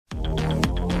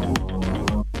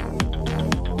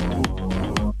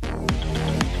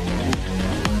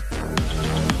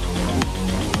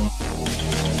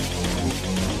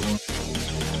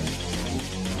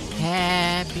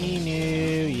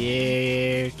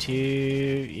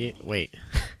Wait.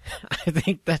 I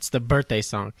think that's the birthday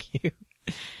song.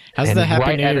 How's and the Happy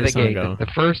right New out Year of the song gate, go?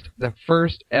 the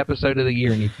first episode of the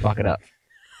year, and you fuck it up.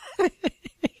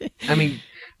 I mean,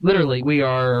 literally, we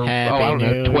are, Happy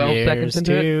New 12 Year's seconds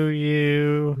into to it.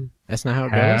 you. That's not how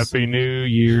it goes? Happy New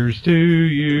Year's to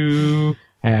you.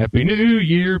 Happy New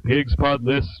Year, Pigs Pod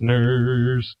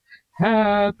listeners.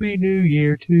 Happy New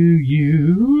Year to you.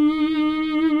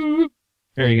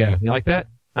 There you go. You like that?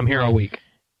 I'm here all week.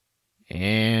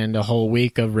 And a whole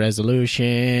week of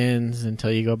resolutions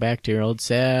until you go back to your old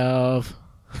self.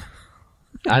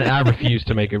 I refused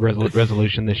to make a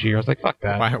resolution this year. I was like, fuck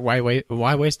that.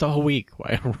 Why waste a whole week?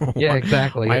 Yeah,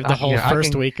 exactly. Why have the whole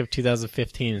first week of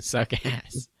 2015 suck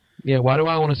ass? Yeah, why do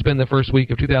I want to spend the first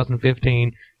week of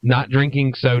 2015 not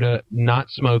drinking soda, not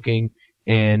smoking,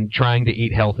 and trying to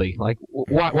eat healthy? Like,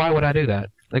 why would I do that?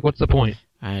 Like, what's the point?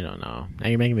 I don't know. Now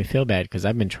you're making me feel bad because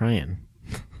I've been trying.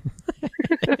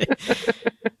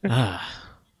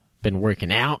 Been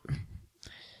working out.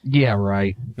 Yeah,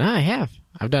 right. No, I have.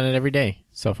 I've done it every day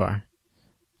so far.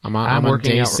 I'm on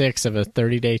day 6 of a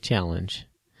 30-day challenge.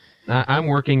 I'm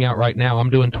working out right now. I'm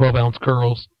doing 12-ounce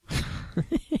curls.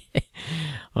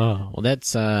 Oh, well,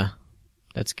 that's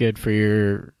good for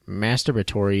your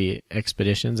masturbatory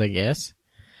expeditions, I guess.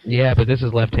 Yeah, but this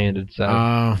is left-handed,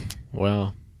 so.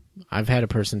 Well, I've had a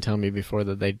person tell me before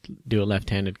that they do it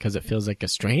left-handed because it feels like a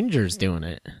stranger's doing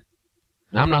it.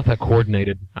 I'm not that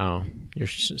coordinated. Oh,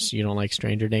 you don't like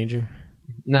stranger danger?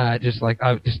 No, I just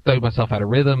throw myself out of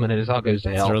rhythm, and it just all goes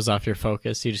to hell. Throws off your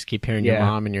focus. You just keep hearing your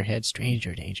mom in your head.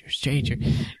 Stranger danger, stranger.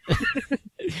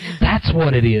 That's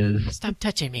what it is. Stop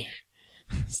touching me.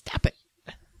 Stop it.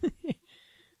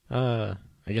 I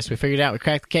guess we figured it out. We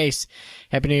cracked the case.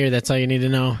 Happy New Year. That's all you need to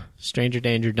know. Stranger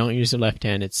danger. Don't use the left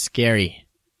hand. It's scary.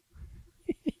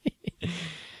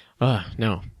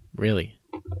 No, really.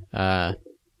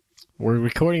 We're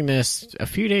recording this a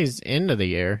few days into the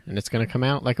year, and it's going to come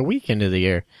out like a week into the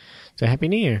year. So Happy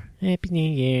New Year. Happy New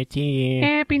Year to you.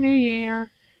 Happy New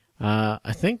Year.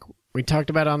 I think we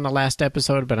talked about it on the last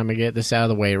episode, but I'm going to get this out of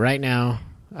the way right now.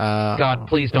 God,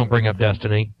 please don't bring up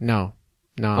Destiny. No.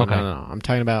 Okay. No. I'm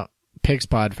talking about Pigs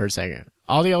Pod for a second.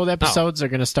 All the old episodes are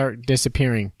going to start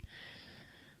disappearing.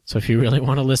 So if you really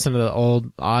want to listen to the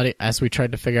old audio, as we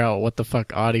tried to figure out what the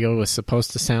fuck audio was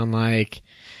supposed to sound like,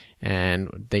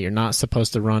 and that you're not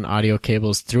supposed to run audio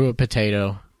cables through a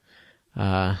potato.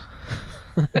 I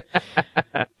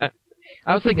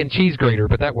was thinking cheese grater,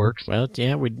 but that works. Well,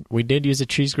 yeah, we did use a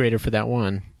cheese grater for that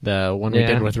one. The one we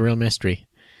did with Real Mystery.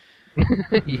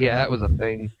 Yeah, that was a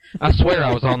thing. I swear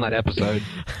I was on that episode.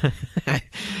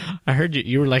 I heard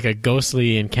you were like a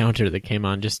ghostly encounter that came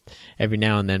on just every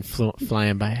now and then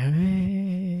flying by.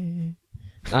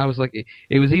 I was like,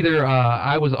 it was either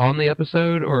I was on the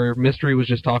episode or Mystery was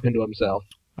just talking to himself.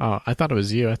 Oh, I thought it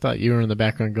was you. I thought you were in the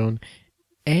background going,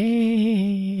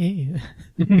 hey,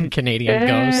 Canadian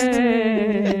ghost.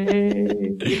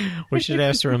 We should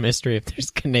ask Real Mystery if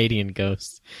there's Canadian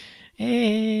ghosts.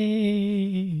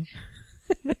 Hey.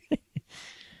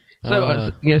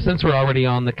 So, since we're already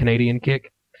on the Canadian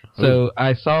kick, so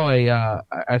I saw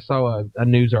a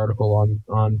news article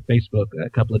on Facebook a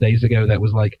couple of days ago that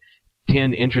was like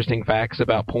 10 interesting facts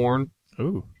about porn.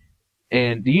 Ooh.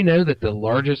 And do you know that the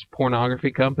largest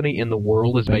pornography company in the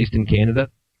world is based in Canada?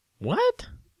 What?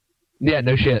 Yeah,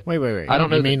 no shit. Wait. I don't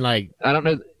know. I don't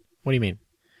know. What do you mean?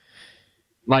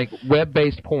 Like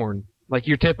web-based porn, like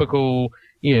your typical,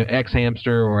 X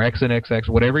Hamster or XNXX,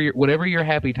 whatever your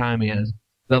happy time is.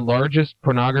 The largest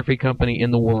pornography company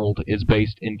in the world is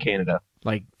based in Canada.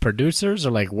 Like producers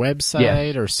or like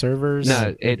website or servers?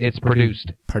 No, it's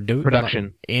produced.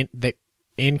 Production.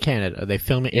 In Canada. They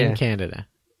film it in Canada.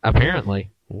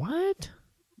 Apparently. What?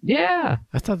 Yeah.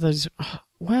 I thought those...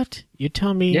 What? You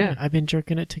tell me I've been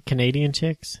jerking it to Canadian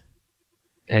chicks?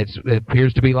 It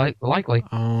appears to be likely.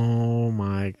 Oh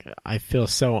my God. I feel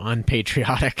so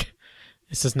unpatriotic.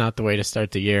 This is not the way to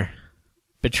start the year.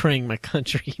 Betraying my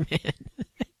country, man.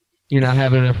 You're not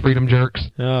having enough freedom jerks?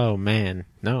 Oh man,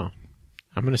 no.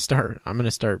 I'm gonna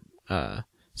start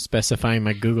specifying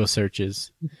my Google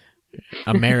searches.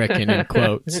 American in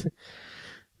quotes.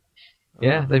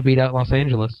 Yeah, they beat out Los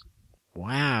Angeles.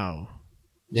 Wow.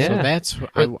 Yeah. So that's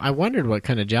I wondered what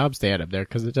kind of jobs they had up there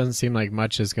because it doesn't seem like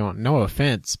much is going. No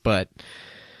offense, but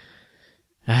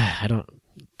I don't.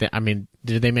 I mean,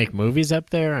 did they make movies up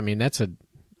there? I mean, that's a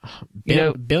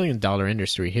billion-dollar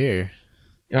industry here.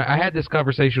 I had this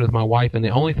conversation with my wife, and the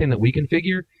only thing that we can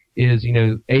figure is,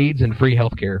 AIDS and free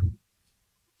healthcare.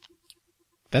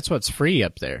 That's what's free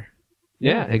up there.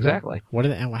 Yeah, exactly.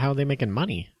 How are they making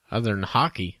money other than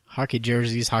hockey? Hockey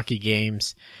jerseys, hockey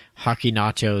games, hockey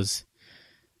nachos.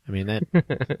 I mean,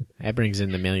 that brings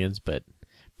in the millions, but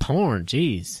porn,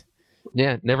 jeez.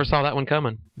 Yeah, never saw that one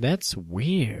coming. That's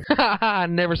weird. I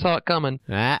never saw it coming.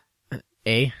 Ah,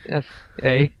 A. Yes,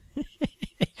 A.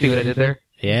 See what I did there?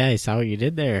 Yeah, I saw what you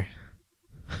did there.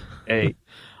 A.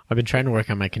 I've been trying to work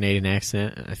on my Canadian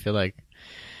accent. I feel like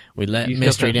we let You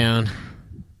Mystery still down.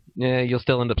 Yeah, you'll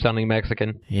still end up sounding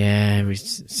Mexican. Yeah, we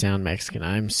sound Mexican.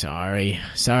 I'm sorry.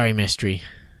 Sorry, Mystery.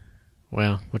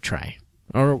 Well, we'll try.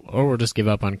 Or we'll just give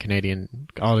up on Canadian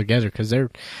altogether, because they're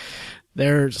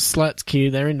sluts, Q.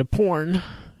 They're into porn.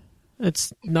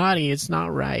 It's naughty. It's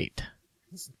not right.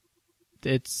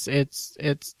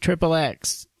 It's triple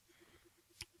X.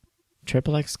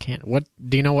 Triple X can't. What?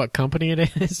 Do you know what company it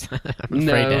is? I'm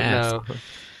afraid to ask. No.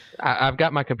 I've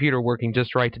got my computer working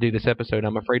just right to do this episode.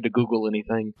 I'm afraid to Google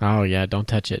anything. Oh yeah, don't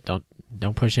touch it.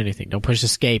 Don't push anything. Don't push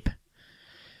escape.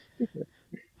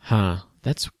 Huh?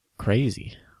 That's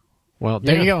crazy. Well,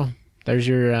 there you go. There's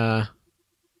your.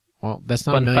 Well, that's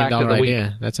not Fun $1 fact million of the idea.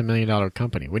 week. That's $1 million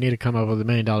company. We need to come up with $1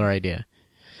 million idea.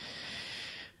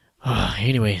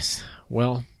 Anyways,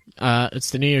 well, it's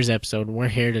the New Year's episode, and we're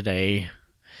here today.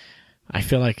 I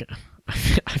feel like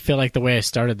the way I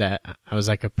started that, I was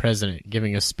like a president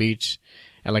giving a speech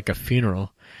at like a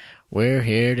funeral. We're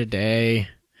here today.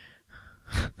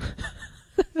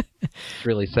 It's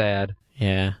really sad.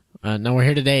 Yeah. No, we're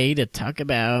here today to talk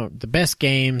about the best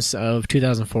games of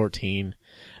 2014.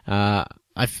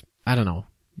 I don't know.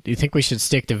 Do you think we should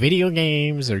stick to video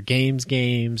games or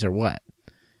games or what?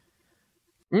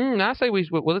 I say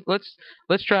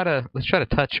let's try to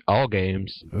touch all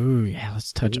games. Ooh, yeah,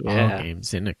 let's touch all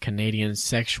games in a Canadian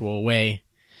sexual way.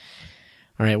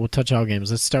 All right, we'll touch all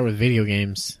games. Let's start with video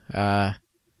games.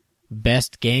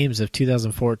 Best games of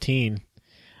 2014.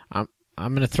 I'm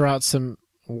going to throw out some.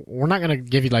 We're not going to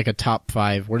give you like a top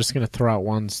 5. We're just going to throw out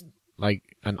ones like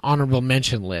an honorable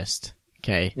mention list.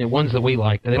 Okay. The ones that we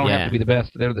like. They don't have to be the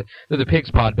best. They're the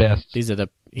Pig's Pod best. These are the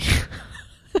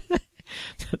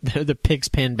they're the Pig's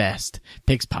Pen best.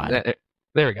 Pig's Pod.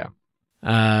 There we go.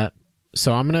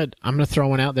 So I'm gonna throw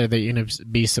one out there that you're gonna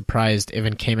be surprised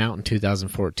even came out in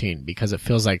 2014 because it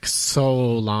feels like so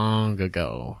long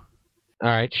ago. All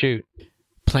right, shoot.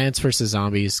 Plants vs.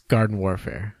 Zombies: Garden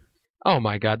Warfare. Oh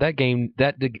my God, that game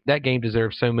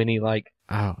deserves so many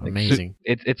amazing.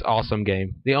 It's awesome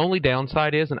game. The only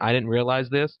downside is, and I didn't realize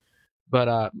this, but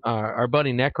our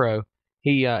buddy Necro,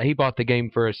 he bought the game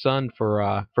for his son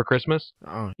for Christmas.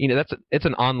 Oh. You know, it's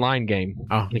an online game.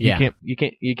 Oh, yeah. You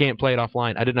can't play it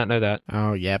offline. I did not know that.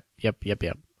 Oh, yep.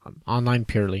 Online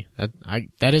purely.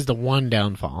 That is the one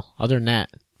downfall. Other than that,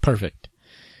 perfect.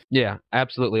 Yeah,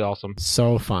 absolutely awesome.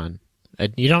 So fun.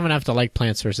 You don't even have to like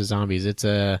Plants vs. Zombies. It's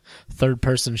a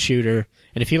third-person shooter,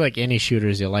 and if you like any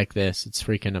shooters, you'll like this. It's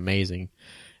freaking amazing.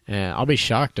 I'll be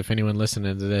shocked if anyone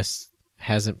listening to this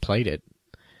hasn't played it.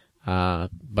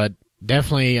 But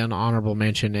definitely an honorable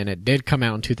mention, and it did come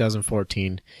out in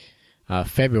 2014,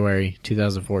 February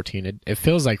 2014. It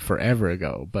feels like forever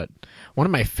ago, but one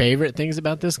of my favorite things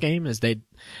about this game is they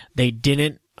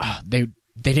didn't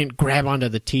grab onto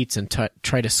the teats and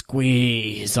try to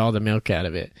squeeze all the milk out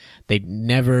of it. They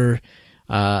never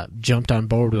jumped on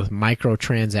board with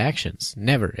microtransactions.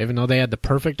 Never. Even though they had the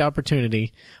perfect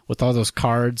opportunity with all those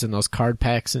cards and those card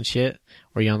packs and shit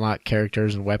where you unlock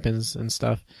characters and weapons and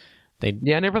stuff. I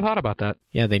never thought about that.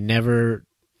 Yeah, they never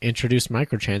introduced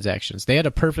microtransactions. They had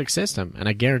a perfect system, and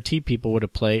I guarantee people would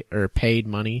have paid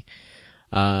money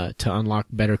to unlock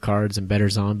better cards and better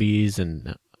zombies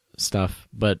and stuff,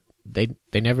 but they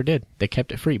never did. They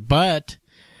kept it free. But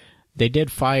they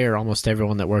did fire almost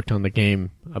everyone that worked on the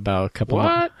game about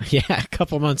a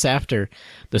couple months after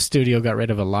the studio got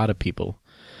rid of a lot of people.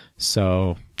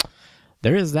 So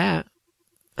there is that.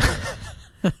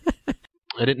 I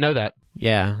didn't know that.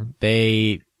 Yeah,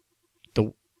 I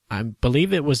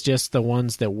believe it was just the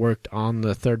ones that worked on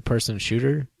the third-person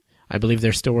shooter. I believe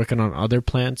they're still working on other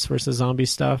Plants vs. Zombie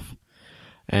stuff.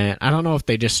 And I don't know if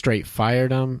they just straight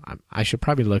fired them. I should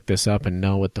probably look this up and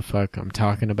know what the fuck I'm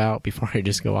talking about before I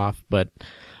just go off. But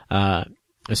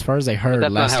as far as I heard,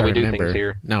 that's last not how I we remember, do things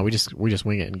here. No, we just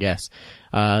wing it and guess.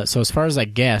 So as far as I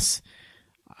guess,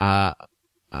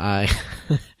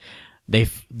 they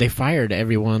fired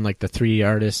everyone, like the 3D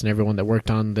artists and everyone that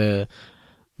worked on the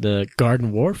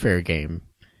Garden Warfare game.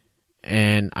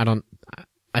 And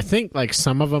I think like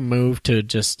some of them moved to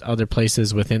just other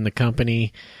places within the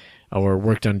company or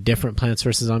worked on different Plants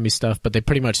vs. Zombie stuff, but they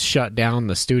pretty much shut down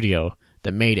the studio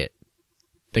that made it.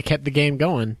 They kept the game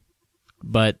going,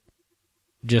 but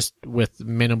just with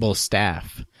minimal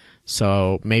staff.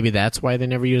 So maybe that's why they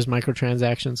never used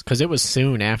microtransactions, because it was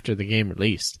soon after the game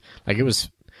released. Like, it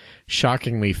was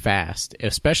shockingly fast,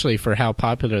 especially for how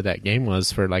popular that game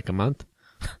was for like a month.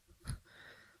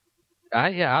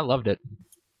 I loved it.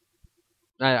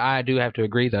 I do have to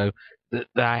agree though that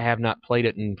I have not played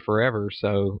it in forever.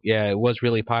 So yeah, it was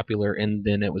really popular, and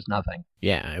then it was nothing.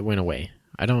 Yeah, it went away.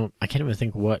 I can't even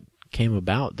think what came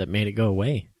about that made it go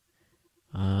away.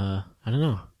 I don't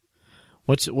know.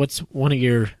 What's one of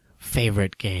your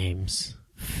favorite games?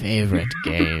 Favorite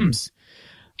games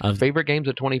of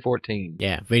 2014.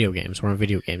 Yeah, video games. We're on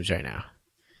video games right now.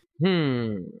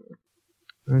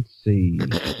 Let's see.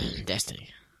 Destiny.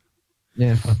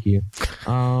 Yeah, fuck you.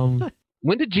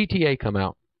 When did GTA come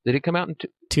out? Did it come out in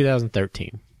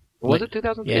 2013? Was it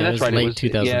 2013? Yeah, that's it was right. late It was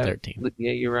 2013.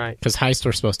 Yeah, you're right. Because Heist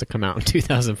were supposed to come out in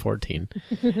 2014.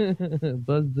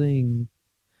 Buzzing.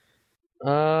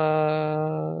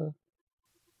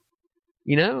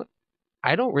 You know,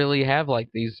 I don't really have like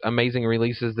these amazing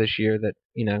releases this year that,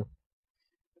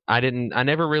 I didn't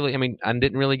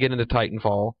really get into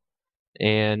Titanfall,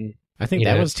 and I think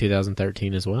that was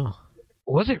 2013 as well.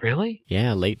 Was it really?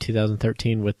 Yeah, late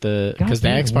 2013 because the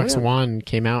Xbox One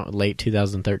came out late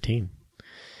 2013.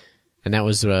 And that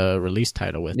was a release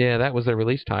title with. Yeah, that was their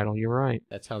release title. You're right.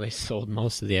 That's how they sold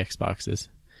most of the Xboxes.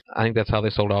 I think that's how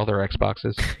they sold all their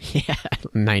Xboxes. Yeah,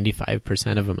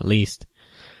 95% of them at least.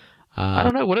 I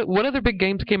don't know. What other big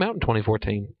games came out in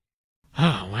 2014?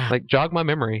 Oh, wow. Like, jog my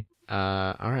memory.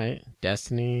 All right.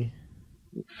 Destiny.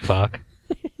 Fuck.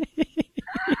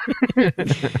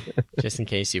 Just in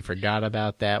case you forgot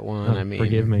about that one. Oh,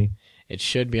 forgive me. It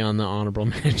should be on the honorable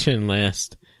mention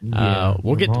list. Yeah,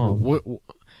 we'll get to...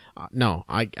 No,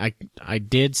 I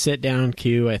did sit down,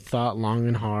 Q. I thought long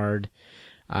and hard.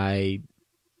 I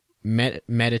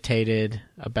meditated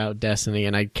about Destiny,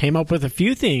 and I came up with a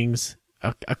few things,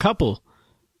 a couple,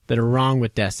 that are wrong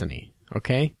with Destiny.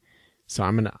 Okay, so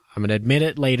I'm gonna admit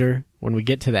it later when we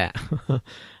get to that. I'm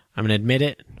gonna admit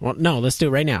it. Well, no, let's do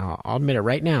it right now. I'll admit it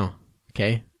right now.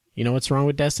 Okay, you know what's wrong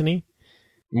with Destiny?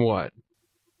 What?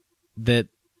 That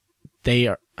they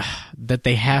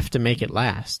have to make it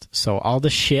last. So all the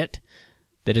shit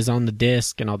that is on the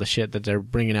disc and all the shit that they're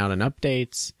bringing out in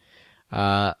updates,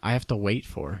 I have to wait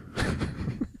for.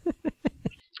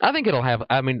 I think it'll have.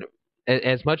 I mean,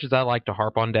 as much as I like to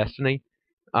harp on Destiny,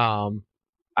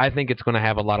 I think it's going to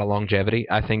have a lot of longevity.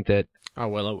 I think that. Oh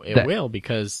well, it will,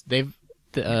 because they've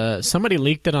somebody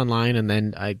leaked it online, and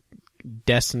then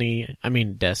Bungie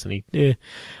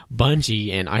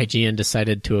and IGN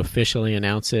decided to officially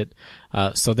announce it.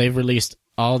 So they've released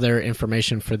all their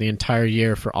information for the entire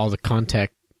year for all the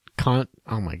oh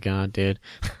my god, dude.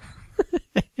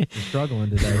 You're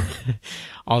struggling today.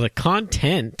 All the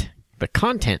content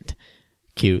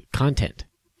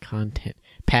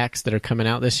packs that are coming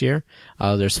out this year.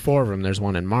 There's 4 of them. There's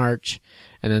one in March,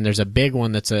 and then there's a big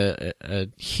one that's a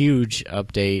huge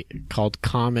update called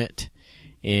Comet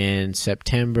in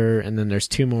September, and then there's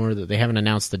 2 more that they haven't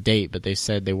announced the date, but they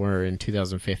said they were in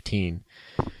 2015.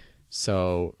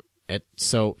 So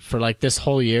for like this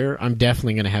whole year, I'm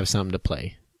definitely going to have something to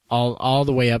play. All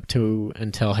the way up to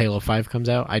until Halo 5 comes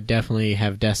out, I definitely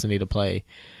have Destiny to play,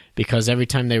 because every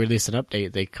time they release an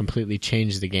update, they completely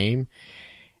change the game.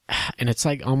 And it's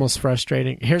like almost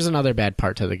frustrating. Here's another bad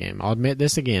part to the game. I'll admit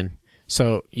this again.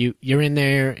 So you're in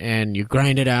there and you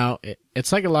grind it out.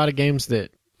 It's like a lot of games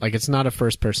that, like, it's not a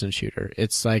first-person shooter.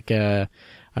 It's like I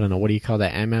don't know, what do you call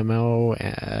that? MMO?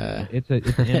 It's an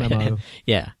MMO.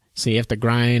 Yeah. So you have to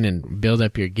grind and build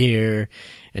up your gear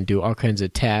and do all kinds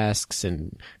of tasks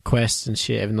and quests and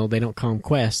shit, even though they don't call them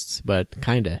quests, but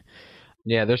kinda.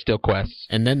 Yeah, they're still quests.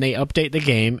 And then they update the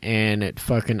game, and it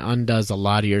fucking undoes a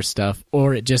lot of your stuff,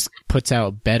 or it just puts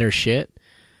out better shit.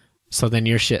 So then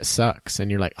your shit sucks,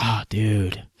 and you're like, oh,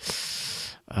 dude.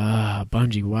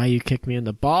 Bungie, why you kick me in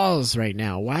the balls right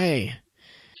now? Why?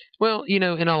 Well,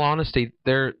 in all honesty,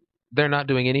 they're not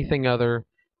doing anything other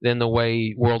than the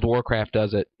way World of Warcraft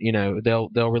does it.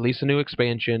 They'll release a new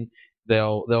expansion,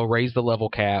 they'll raise the level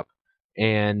cap,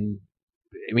 and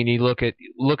I mean, you look at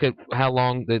how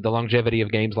long the longevity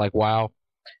of games like WoW.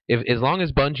 If as long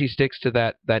as Bungie sticks to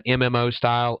that MMO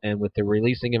style, and with the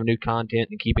releasing of new content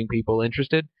and keeping people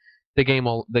interested, the game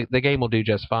will do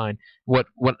just fine. What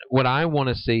I want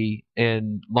to see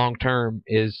in long term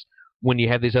is when you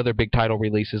have these other big title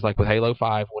releases, like with Halo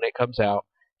 5 when it comes out.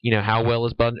 How well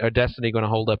is Destiny going to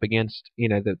hold up against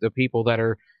the people that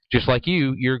are just like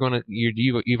you?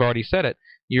 You've already said it.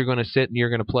 You're going to sit and you're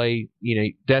going to play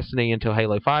Destiny until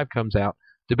Halo 5 comes out.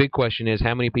 The big question is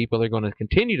how many people are going to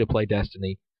continue to play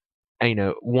Destiny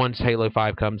once Halo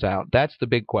 5 comes out. That's the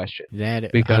big question.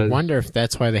 I wonder if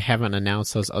that's why they haven't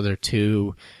announced those other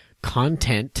 2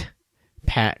 content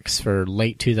packs for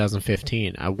late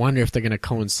 2015. I wonder if they're going to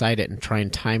coincide it and try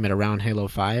and time it around Halo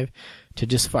 5 to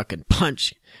just fucking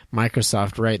punch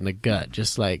Microsoft right in the gut,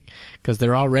 just like, because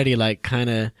they're already like kind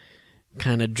of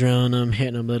drilling them,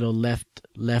 hitting them a little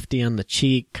lefty on the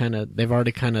cheek, they've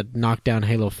already kind of knocked down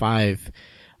Halo 5,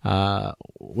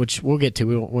 which we'll get to.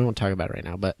 We won't talk about it right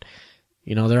now, but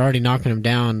you know, they're already knocking them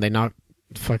down. They knocked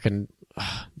fucking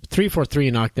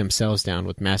 343 knocked themselves down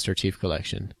with Master Chief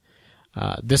Collection.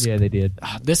 Yeah, they did.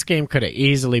 This game could have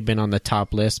easily been on the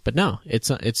top list, but no,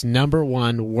 it's number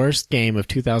one worst game of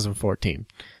 2014.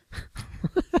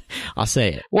 I'll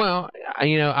say it. Well,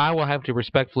 you know, I will have to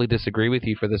respectfully disagree with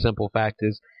you for the simple fact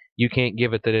is you can't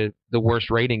give it the worst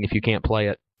rating if you can't play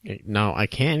it. No, I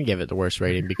can give it the worst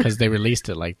rating because they released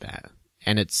it like that,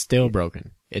 and it's still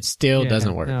broken. It still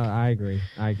doesn't work. No, I agree.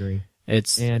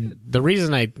 And the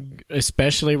reason I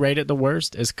especially rate it the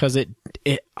worst is because it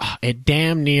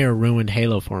damn near ruined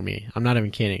Halo for me. I'm not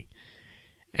even kidding.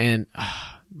 And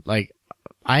like,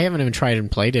 I haven't even tried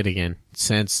and played it again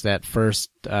since that first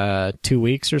 2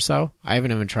 weeks or so. I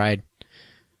haven't even tried.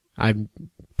 I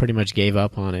pretty much gave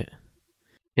up on it.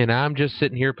 And I'm just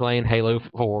sitting here playing Halo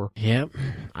 4. Yep.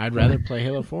 I'd rather play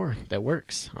Halo 4 that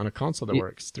works on a console that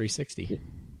works, 360.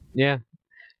 Yeah.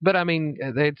 But I mean,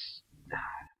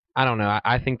 I don't know.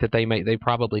 I think that they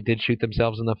probably did shoot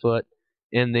themselves in the foot.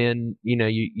 And then, you know,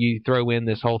 you throw in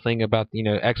this whole thing about, you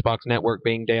know, Xbox Network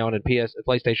being down and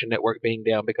PlayStation Network being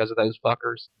down because of those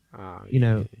fuckers. You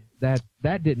know, that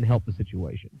didn't help the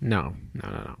situation. No.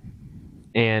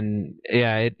 And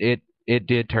yeah, it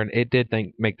did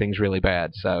make things really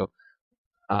bad. So,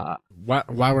 while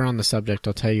we're on the subject,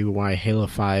 I'll tell you why Halo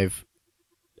 5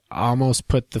 almost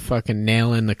put the fucking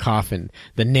nail in the coffin.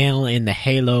 The nail in the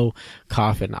Halo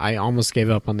coffin. I almost gave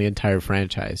up on the entire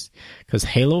franchise. Because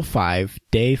Halo 5,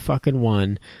 day fucking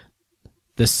 1,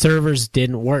 the servers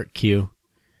didn't work, Q.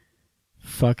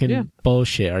 Fucking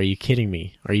bullshit. Are you kidding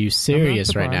me? Are you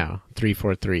serious right now?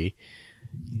 343.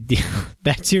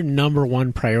 That's your number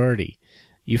one priority.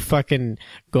 You fucking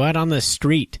go out on the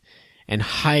street and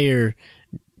hire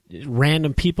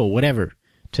random people, whatever,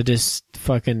 to just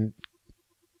fucking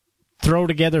throw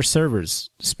together servers,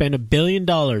 spend $1 billion,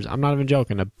 I'm not even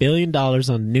joking, $1 billion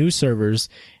on new servers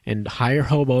and hire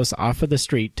hobos off of the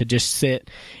street to just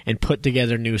sit and put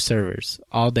together new servers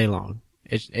all day long.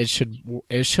 It should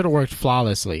have worked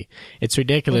flawlessly. It's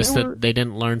ridiculous that they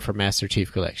didn't learn from Master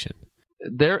Chief Collection.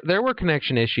 There were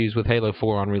connection issues with Halo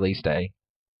 4 on release day.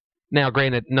 Now,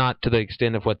 granted, not to the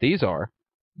extent of what these are,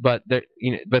 but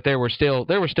there were still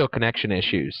connection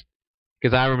issues.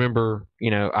 Because I remember,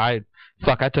 you know, I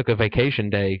took a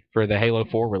vacation day for the Halo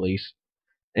 4 release,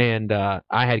 and I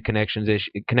had connection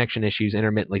issues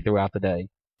intermittently throughout the day.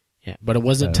 Yeah, but it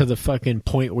wasn't to the fucking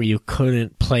point where you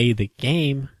couldn't play the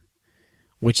game,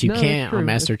 which you can't on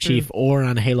Master Chief or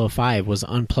on Halo 5. Was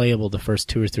unplayable the first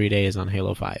 2 or 3 days on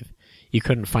Halo 5. You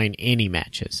couldn't find any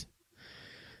matches.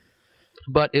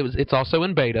 But it's also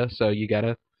in beta, so you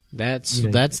gotta. That's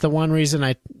the one reason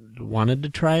I wanted to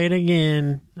try it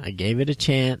again. I gave it a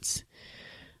chance.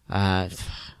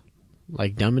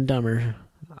 Like Dumb and Dumber,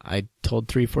 I told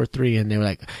 343, and they were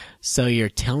like, "So you're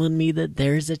telling me that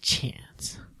there's a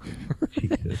chance?"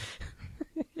 Jesus.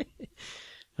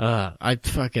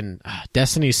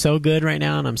 Destiny's so good right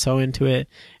now, and I'm so into it.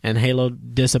 And Halo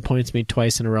disappoints me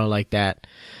twice in a row like that.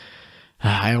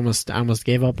 I almost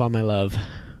gave up on my love.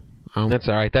 That's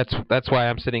all right. That's why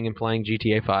I'm sitting and playing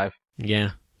GTA 5.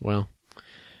 Yeah, well,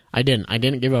 I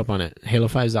didn't give up on it. Halo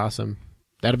 5 is awesome.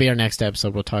 That'll be our next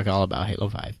episode. We'll talk all about Halo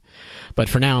 5. But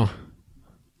for now,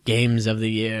 Games of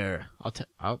the Year.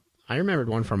 I remembered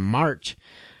one from March.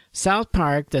 South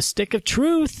Park: The Stick of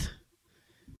Truth.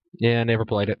 Yeah, I never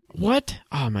played it. What?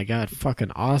 Oh my god,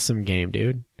 fucking awesome game,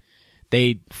 dude.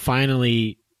 They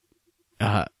finally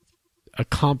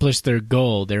accomplished their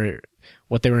goal.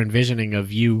 What they were envisioning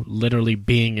of you literally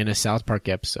being in a South Park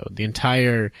episode. The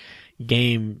entire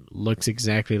game looks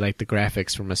exactly like the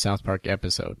graphics from a South Park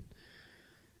episode.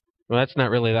 Well, that's not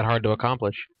really that hard to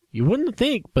accomplish. You wouldn't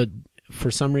think, but for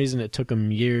some reason it took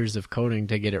them years of coding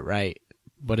to get it right.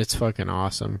 But it's fucking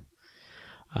awesome.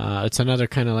 It's another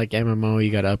kind of like MMO.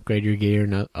 You got to upgrade your gear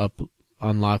and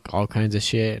unlock all kinds of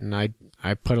shit. And I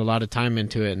put a lot of time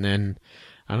into it, and then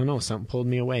I don't know, something pulled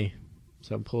me away.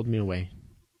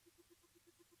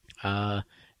 I'm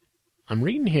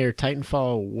reading here,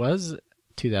 Titanfall was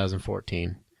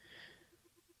 2014.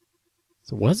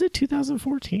 So was it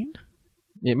 2014?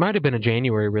 It might have been a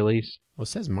January release. Well, it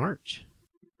says March.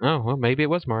 Oh, well, maybe it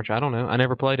was March. I don't know. I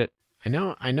never played it. I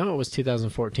know it was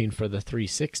 2014 for the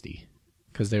 360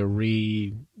 because they were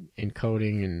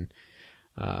re-encoding and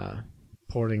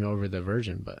porting over the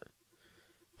version, but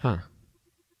Huh.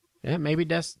 Yeah, maybe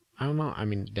I don't know. I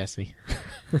mean, Destiny.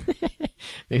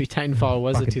 Maybe Titanfall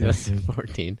was a Fucking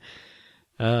 2014.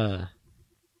 Yeah,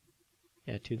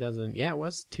 2000. Yeah, it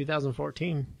was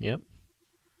 2014. Yep.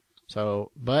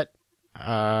 So, but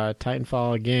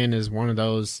Titanfall again is one of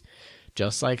those,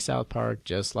 just like South Park,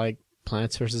 just like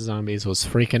Plants vs Zombies, was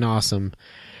freaking awesome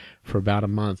for about a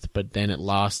month, but then it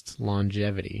lost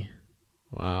longevity.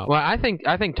 Wow. Well, I think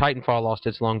Titanfall lost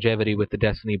its longevity with the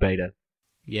Destiny beta.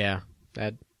 Yeah,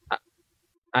 that.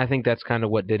 I think that's kind of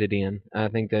what did it in. I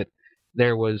think that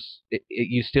there was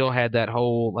you still had that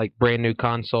whole like brand new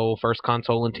console, first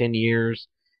console in 10 years,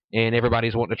 and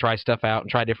everybody's wanting to try stuff out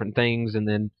and try different things, and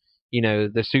then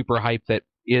the super hype that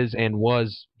is and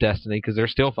was Destiny, because they're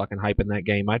still fucking hyping that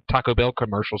game. My Taco Bell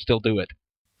commercials still do it.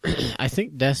 I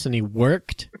think Destiny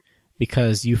worked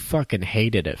because you fucking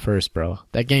hate it at first, bro.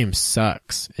 That game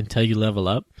sucks until you level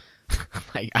up.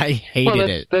 Like, I hated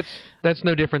it. That's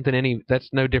no different than any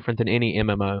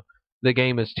MMO. The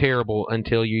game is terrible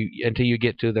until you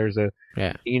get to there's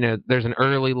an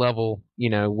early level,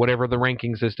 whatever the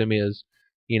ranking system is.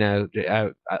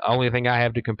 Only thing I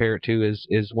have to compare it to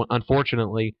is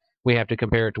unfortunately we have to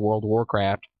compare it to World of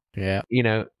Warcraft. Yeah.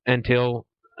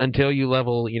 Until you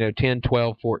level 10,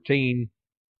 12, 14,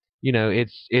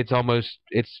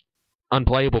 it's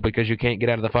unplayable because you can't get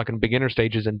out of the fucking beginner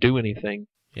stages and do anything.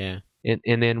 Yeah.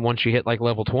 And then once you hit like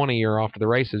level 20, you're off to the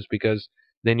races, because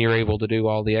then you're able to do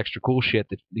all the extra cool shit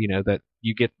that that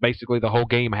you get. Basically, the whole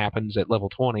game happens at level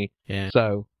 20. Yeah.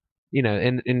 So,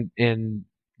 and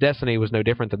Destiny was no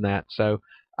different than that. So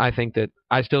I think that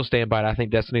I still stand by it. I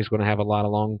think Destiny's going to have a lot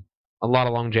of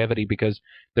longevity, because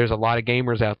there's a lot of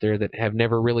gamers out there that have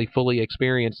never really fully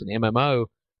experienced an MMO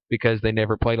because they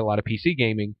never played a lot of PC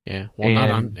gaming. Yeah. Well,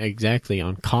 not exactly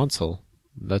on console.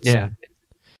 Yeah.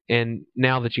 And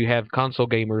now that you have console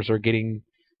gamers are getting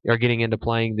into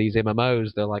playing these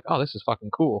MMOs, they're like, oh, this is fucking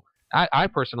cool. I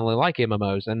personally like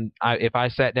MMOs, and if I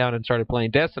sat down and started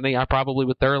playing Destiny, I probably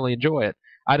would thoroughly enjoy it.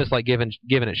 I just like giving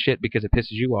it shit because it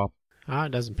pisses you off. Oh,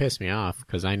 it doesn't piss me off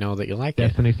because I know that you like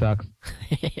Destiny sucks.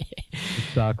 It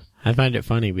sucks. I find it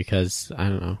funny because, I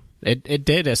don't know.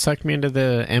 It sucked me into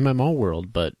the MMO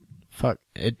world, but fuck,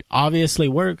 it obviously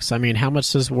works. I mean, how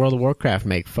much does World of Warcraft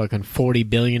make? Fucking $40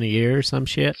 billion a year or some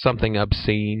shit? Something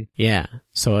obscene. Yeah,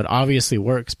 so it obviously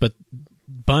works, but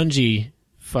Bungie,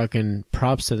 fucking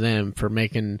props to them for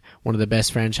making one of the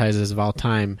best franchises of all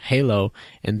time, Halo,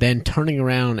 and then turning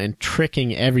around and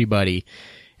tricking everybody.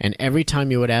 And every time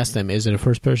you would ask them, is it a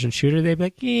first-person shooter? They'd be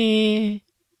like,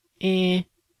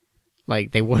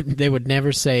 Like, they would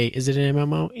never say, is it an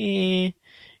MMO?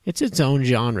 It's its own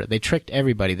genre. They tricked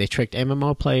everybody. They tricked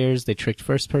MMO players. They tricked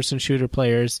first-person shooter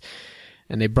players.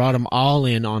 And they brought them all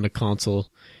in on the console.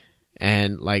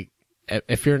 And, like,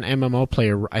 if you're an MMO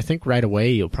player, I think right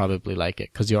away you'll probably like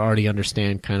it because you already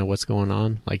understand kind of what's going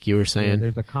on, like you were saying. Yeah,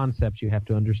 there's a concept you have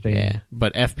to understand. Yeah,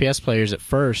 but FPS players at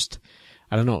first,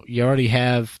 I don't know, you already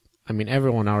have... I mean,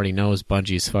 everyone already knows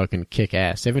Bungie's fucking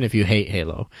kick-ass. Even if you hate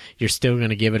Halo, you're still going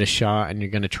to give it a shot and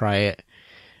you're going to try it.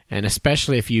 And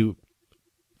especially if you...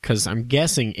 Because I'm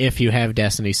guessing if you have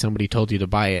Destiny, somebody told you to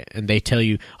buy it, and they tell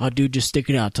you, oh, dude, just stick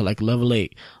it out to like level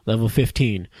 8, level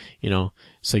 15,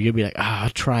 So you'll be like,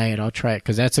 I'll try it,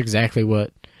 because that's exactly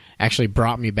what actually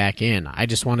brought me back in. I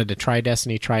just wanted to try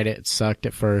Destiny, tried it, it sucked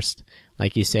at first.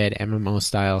 Like you said, MMO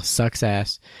style, sucks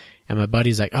ass. And my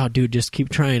buddy's like, oh, dude, just keep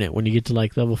trying it. When you get to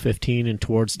like level 15 and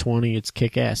towards 20, it's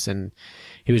kick ass. And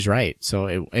he was right.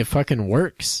 So it fucking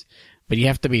works, but you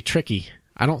have to be tricky.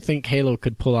 I don't think Halo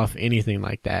could pull off anything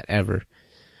like that ever.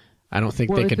 I don't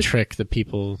think they could trick the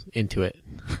people into it.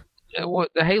 Well,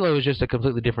 the Halo is just a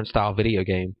completely different style video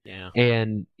game. Yeah.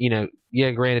 And,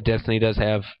 granted, Destiny does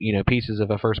have, pieces of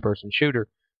a first-person shooter,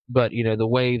 but, the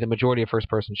way the majority of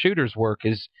first-person shooters work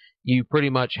is you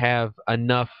pretty much have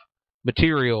enough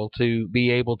material to be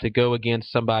able to go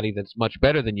against somebody that's much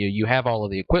better than you. You have all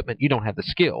of the equipment. You don't have the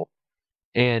skill.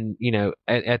 And,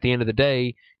 at the end of the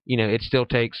day, it still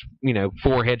takes,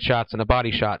 4 headshots and a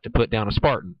body shot to put down a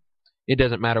Spartan. It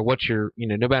doesn't matter what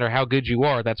no matter how good you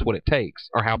are, that's what it takes.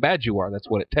 Or how bad you are, that's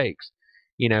what it takes.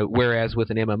 Whereas with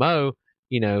an MMO,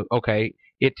 okay,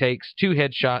 it takes 2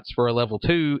 headshots for a level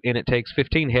 2, and it takes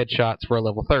 15 headshots for a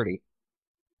level 30.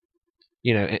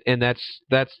 And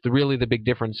that's really the big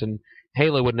difference. And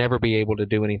Halo would never be able to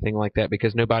do anything like that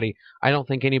because I don't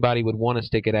think anybody would want to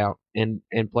stick it out and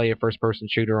play a first-person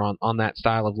shooter on that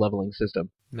style of leveling system.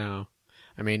 No.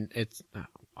 I mean,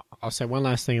 I'll say one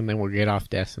last thing and then we'll get off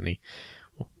Destiny.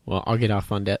 Well, I'll get off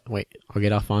on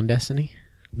Destiny?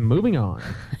 Moving on.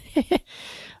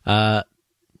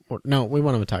 No, we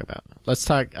want to talk about. Let's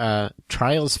talk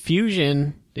Trials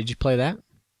Fusion. Did you play that?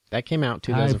 That came out I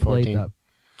 2014.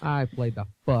 played the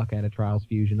fuck out of Trials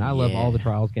Fusion. I love all the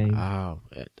Trials games. Oh,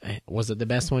 was it the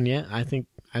best one yet? I think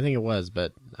it was,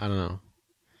 but I don't know.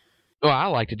 Well, I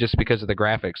liked it just because of the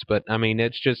graphics, but I mean,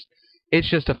 it's just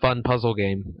a fun puzzle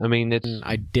game. I mean,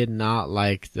 I did not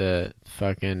like the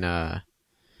fucking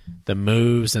the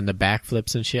moves and the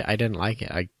backflips and shit. I didn't like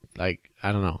it. I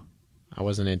don't know. I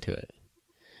wasn't into it.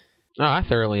 Oh, I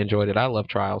thoroughly enjoyed it. I love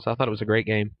Trials. I thought it was a great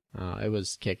game. It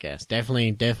was kick-ass.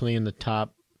 Definitely in the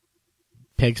top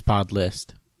Pig's Pod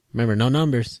list. Remember, no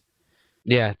numbers.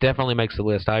 Yeah, definitely makes the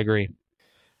list. I agree.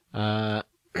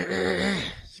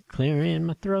 It's clearing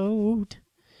my throat.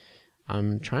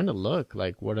 I'm trying to look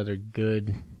like what other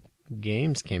good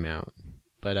games came out,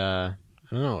 but I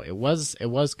don't know. It was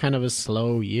kind of a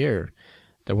slow year.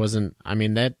 There wasn't. I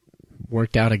mean, that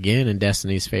worked out again in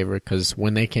Destiny's favor because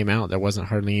when they came out, there wasn't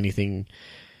hardly anything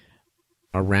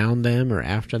around them or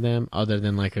after them other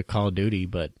than like a Call of Duty.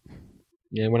 But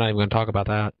yeah, we're not even going to talk about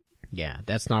that. Yeah,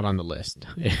 that's not on the list.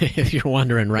 If you're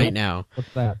wondering right now.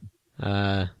 What's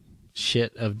that?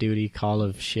 Shit of Duty, Call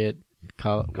of Shit.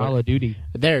 Call of Duty.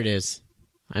 There it is.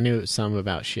 I knew it was something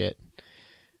about shit.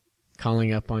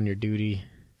 Calling up on your duty.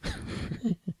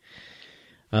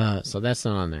 So that's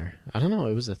not on there. I don't know.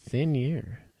 It was a thin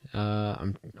year.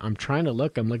 I'm trying to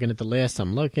look. I'm looking at the list.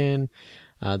 I'm looking.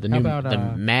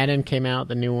 The Madden came out.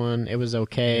 The new one. It was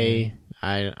okay.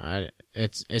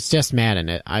 It's just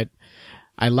Madden.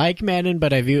 I like Madden,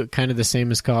 but I view it kind of the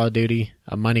same as Call of Duty.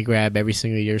 A money grab every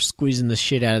single year, squeezing the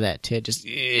shit out of that tit. Just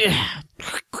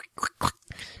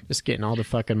getting all the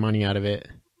fucking money out of it.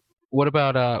 What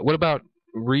about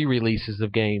re-releases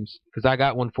of games? Because I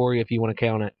got one for you if you want to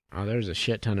count it. Oh, there's a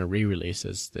shit ton of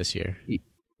re-releases this year.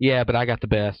 Yeah, but I got the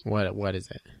best. What is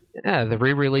it? Yeah, the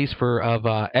re-release of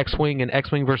X-Wing and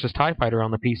X-Wing versus TIE Fighter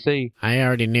on the PC. I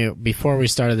already knew before we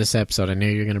started this episode. I knew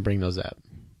you were going to bring those up.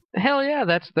 Hell yeah,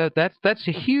 that's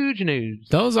a huge news.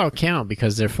 Those all count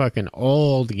because they're fucking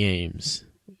old games.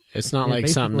 It's not like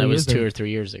something that was 2 or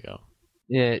 3 years ago.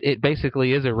 Yeah, it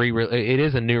basically is it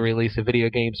is a new release of video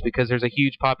games because there's a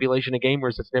huge population of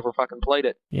gamers that's never fucking played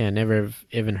it. Yeah, never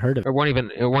even heard of it. Or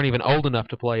weren't even old enough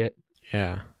to play it.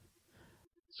 Yeah.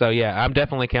 So yeah, I'm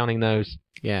definitely counting those.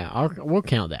 Yeah, we'll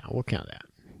count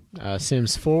that.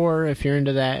 Sims 4, if you're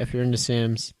into that, if you're into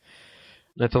Sims.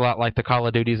 That's a lot like the Call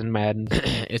of Duties and Maddens.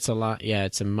 It's a lot, yeah.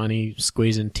 It's a money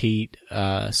squeezing teat,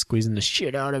 squeezing the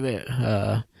shit out of it.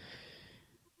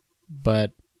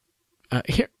 But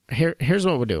here's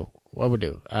what we'll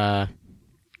do.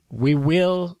 We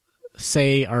will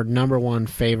say our number one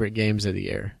favorite games of the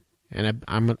year, and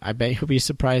I bet you'll be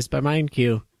surprised by mine,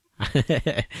 Q.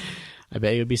 I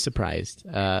bet you'll be surprised.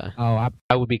 I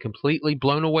would be completely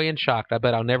blown away and shocked. I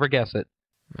bet I'll never guess it.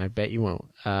 I bet you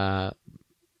won't.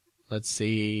 Let's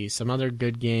see some other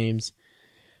good games.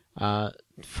 Fuck,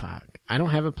 I don't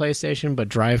have a PlayStation, but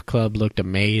Drive Club looked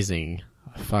amazing.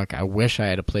 Fuck, I wish I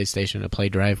had a PlayStation to play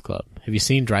Drive Club. Have you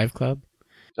seen Drive Club?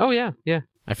 Oh yeah, yeah.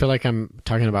 I feel like I'm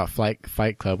talking about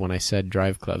Fight Club when I said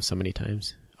Drive Club so many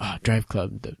times. Oh, Drive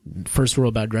Club. The first rule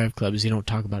about Drive Club is you don't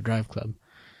talk about Drive Club.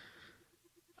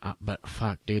 But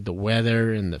fuck, dude, the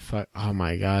weather and oh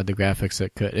my god, the graphics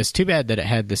it's too bad that it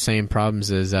had the same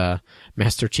problems as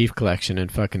Master Chief Collection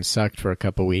and fucking sucked for a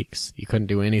couple weeks. You couldn't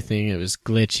do anything. It was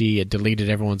glitchy. It deleted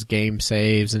everyone's game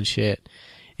saves and shit.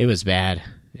 It was bad.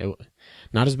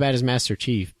 Not as bad as Master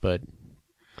Chief, but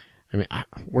I mean,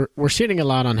 we're shitting a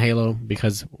lot on Halo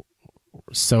because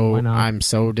I'm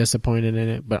so disappointed in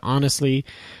it. But honestly,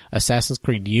 Assassin's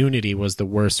Creed Unity was the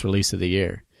worst release of the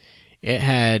year.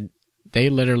 They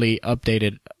literally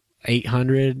updated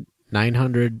 800,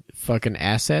 900 fucking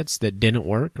assets that didn't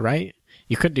work, right?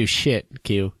 You couldn't do shit,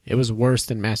 Q. It was worse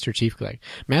than Master Chief Collection.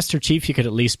 Master Chief, you could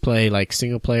at least play like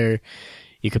single player.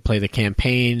 You could play the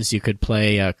campaigns. You could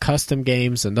play custom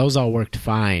games, and those all worked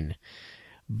fine.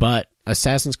 But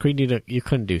Assassin's Creed, you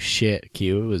couldn't do shit,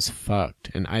 Q. It was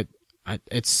fucked. And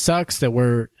it sucks that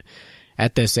we're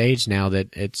at this age now that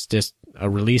it's just a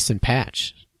release and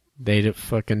patch. They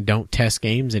fucking don't test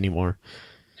games anymore.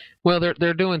 Well,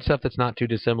 they're doing stuff that's not too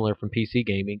dissimilar from PC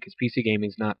gaming because PC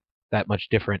gaming's not that much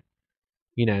different.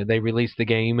 You know, they release the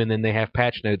game and then they have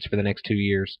patch notes for the next 2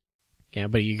 years. Yeah,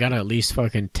 but you gotta at least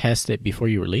fucking test it before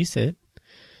you release it.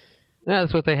 Yeah,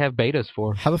 that's what they have betas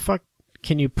for. How the fuck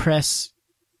can you press?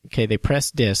 Okay, they press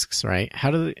discs, right?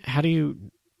 How do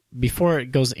you before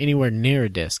it goes anywhere near a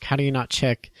disc? How do you not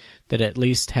check that it at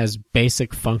least has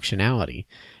basic functionality?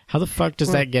 How the fuck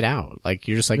does that get out? Like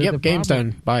you're just like, yep, game's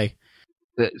done. Bye.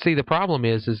 The problem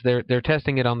is they're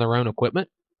testing it on their own equipment,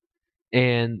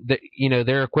 and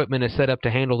their equipment is set up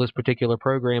to handle this particular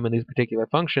program and these particular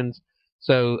functions.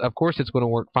 So of course it's going to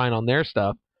work fine on their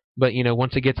stuff. But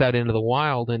once it gets out into the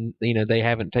wild, and they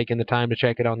haven't taken the time to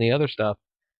check it on the other stuff.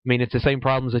 I mean, it's the same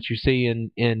problems that you see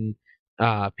in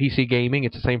PC gaming.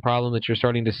 It's the same problem that you're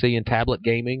starting to see in tablet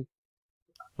gaming.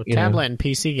 Well, tablet and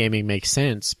PC gaming makes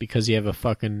sense because you have a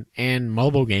fucking, and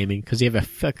mobile gaming because you have a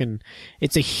fucking,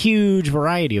 it's a huge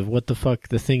variety of what the fuck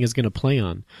the thing is going to play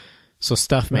on. So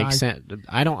stuff makes sense.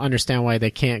 I don't understand why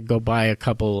they can't go buy a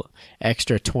couple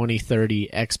extra 20, 30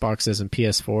 Xboxes and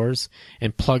PS4s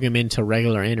and plug them into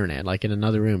regular internet, like in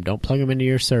another room. Don't plug them into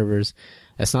your servers.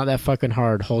 That's not that fucking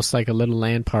hard. Host like a little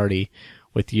LAN party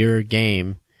with your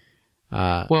game.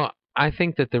 Well, I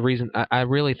think that I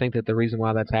really think that the reason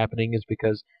why that's happening is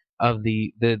because of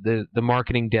the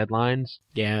marketing deadlines.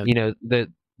 Yeah.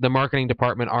 The marketing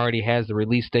department already has the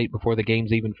release date before the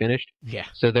game's even finished. Yeah.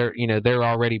 So they're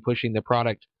already pushing the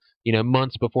product,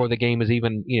 months before the game is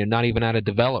even, not even out of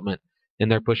development,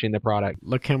 and they're pushing the product.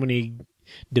 Look how many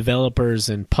developers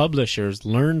and publishers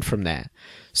learned from that.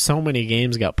 So many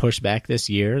games got pushed back this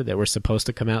year that were supposed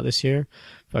to come out this year.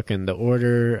 Fucking The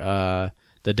Order,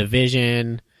 The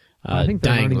Division,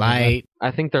 Dying Light. I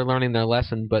think they're learning their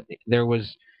lesson, but there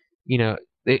was,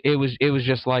 it was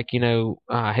just like,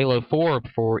 Halo 4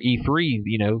 for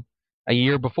E3, a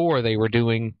year before they were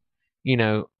doing,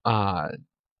 they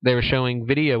were showing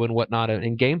video and whatnot,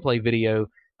 and gameplay video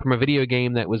from a video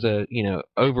game that was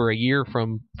over a year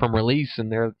from release,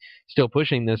 and they're still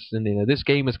pushing this, and this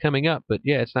game is coming up, but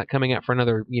yeah, it's not coming out for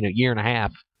another year and a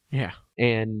half. Yeah.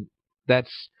 And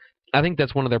I think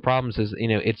that's one of their problems is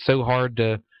it's so hard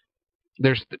to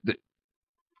there's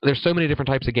so many different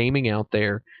types of gaming out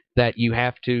there that you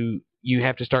have to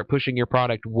start pushing your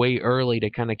product way early to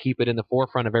kind of keep it in the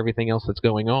forefront of everything else that's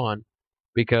going on,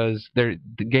 because the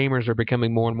gamers are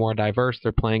becoming more and more diverse.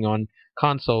 They're playing on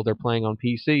console, they're playing on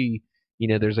PC.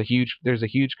 There's a huge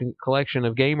collection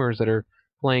of gamers that are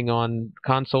playing on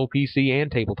console, PC,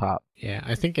 and tabletop. Yeah,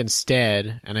 I think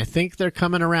instead, and I think they're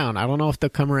coming around. I don't know if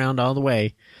they'll come around all the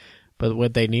way, but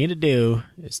what they need to do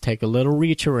is take a little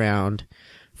reach around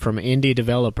from indie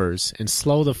developers and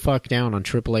slow the fuck down on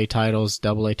AAA titles,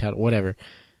 AA titles, whatever.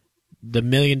 The $1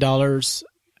 million,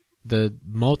 the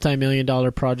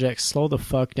multi-million-dollar projects, slow the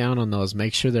fuck down on those.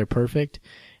 Make sure they're perfect,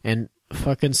 and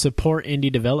fucking support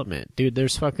indie development. Dude,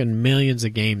 there's fucking millions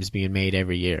of games being made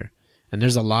every year, and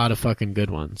there's a lot of fucking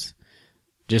good ones.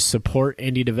 Just support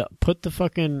indie develop. Put the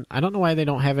fucking, I don't know why they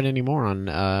don't have it anymore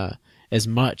on as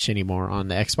much anymore on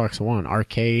the Xbox One.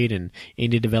 Arcade and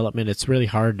indie development, it's really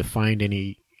hard to find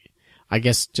any, I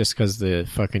guess just because the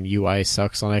fucking UI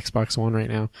sucks on Xbox One right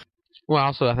now. Well,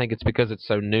 also I think it's because it's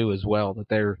so new as well that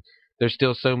there's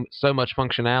still so much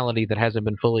functionality that hasn't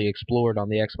been fully explored on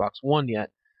the Xbox One yet,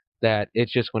 that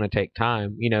it's just going to take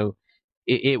time.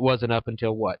 It wasn't up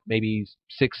until maybe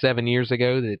 6-7 years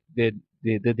ago that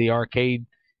the arcade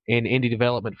and indie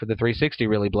development for the 360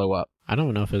 really blow up. I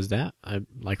don't know if it was that.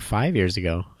 Like 5 years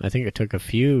ago. I think it took a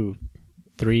few,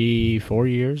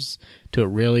 3-4 years to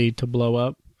blow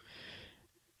up.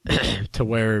 To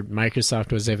where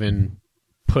Microsoft was even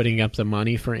putting up the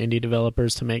money for indie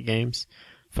developers to make games.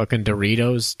 Fucking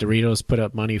Doritos put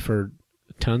up money for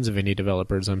tons of indie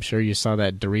developers. I'm sure you saw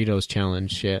that Doritos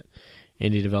challenge shit.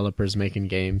 Indie developers making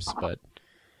games, but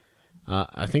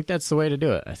I think that's the way to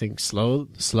do it. I think slow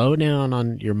down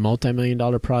on your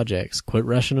multi-million-dollar projects. Quit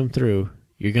rushing them through.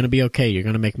 You're gonna be okay. You're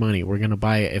gonna make money. We're gonna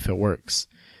buy it if it works.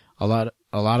 A lot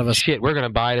of us. Shit, we're gonna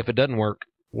buy it if it doesn't work.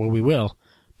 Well, we will,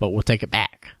 but we'll take it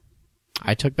back.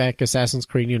 I took back Assassin's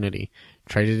Creed Unity,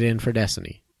 traded it in for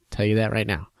Destiny. Tell you that right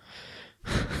now.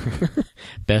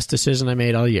 Best decision I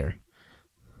made all year.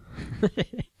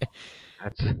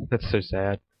 That's so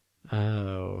sad.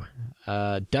 Oh,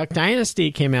 Duck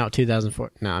Dynasty came out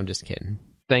 2004. No, I'm just kidding.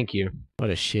 Thank you.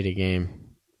 What a shitty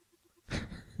game.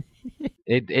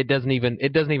 It doesn't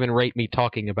even rate me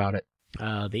talking about it.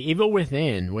 The Evil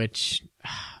Within, which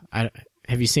have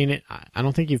you seen it? I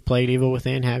don't think you've played Evil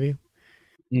Within, have you?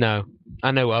 No,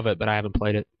 I know of it, but I haven't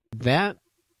played it. That,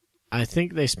 I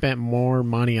think they spent more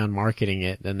money on marketing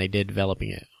it than they did developing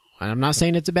it. I'm not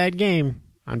saying it's a bad game.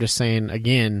 I'm just saying,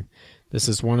 again, this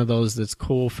is one of those that's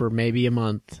cool for maybe a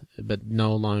month, but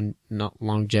no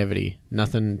longevity,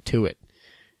 nothing to it.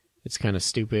 It's kind of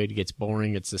stupid, gets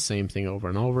boring, it's the same thing over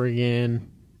and over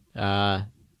again. Dumb.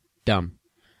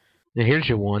 Now here's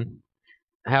your one.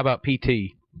 How about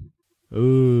PT?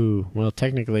 Ooh, well,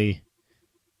 technically,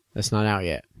 that's not out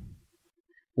yet.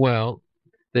 Well,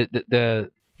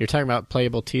 the you're talking about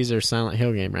playable teaser Silent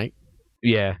Hill game, right?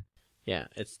 Yeah. Yeah,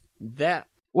 it's that.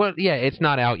 Well, yeah, it's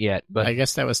not out yet, but I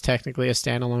guess that was technically a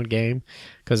standalone game,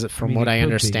 because from what I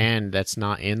understand, that's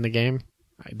not in the game.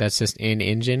 That's just in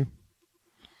engine.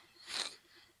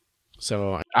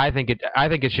 So I think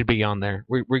it should be on there,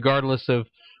 regardless of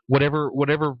whatever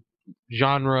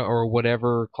genre or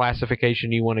whatever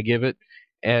classification you want to give it.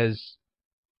 As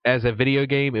a video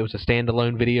game, it was a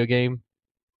standalone video game.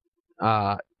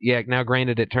 Yeah. Now,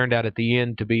 granted, it turned out at the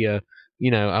end to be a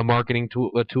marketing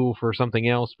tool for something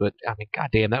else. But I mean,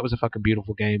 goddamn, that was a fucking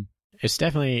beautiful game. it's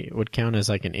definitely would count as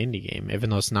like an indie game, even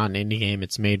though it's not an indie game.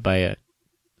 It's made by a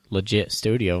legit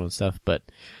studio and stuff. But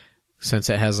since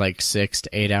it has like 6 to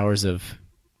 8 hours of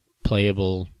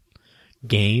playable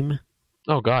game,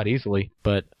 Oh God, easily.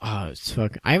 but it's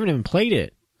fucking. I haven't even played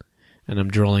it, and I'm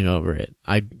drooling over it.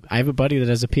 I have a buddy that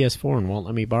has a PS4 and won't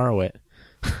let me borrow it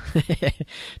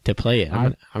to play it.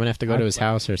 I'm gonna have to go to his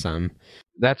house or something.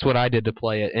 That's what I did to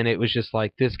play it, and it was just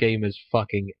like, this game is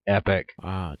fucking epic.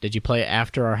 Did you play it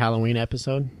after our Halloween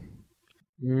episode?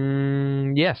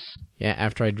 Yes. Yeah,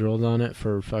 after I drooled on it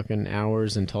for fucking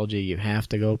hours and told you have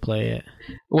to go play it.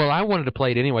 Well, I wanted to play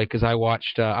it anyway because I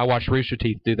watched Rooster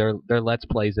Teeth do their Let's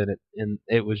Plays in it, and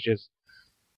it was just,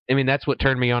 I mean, that's what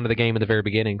turned me on to the game in the very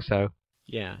beginning. So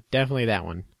Yeah, definitely that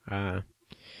one.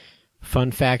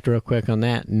 Fun fact real quick on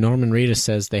that, Norman Reedus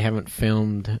says they haven't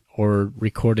filmed or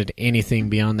recorded anything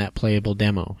beyond that playable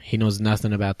demo. He knows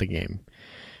nothing about the game.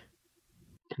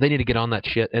 they need to get on that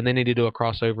shit, and they need to do a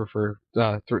crossover for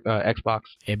Xbox.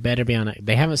 It better be on it.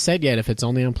 They haven't said yet if it's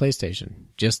only on PlayStation.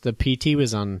 Just the PT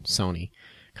was on Sony.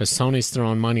 Because Sony's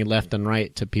throwing money left and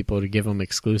right to people to give them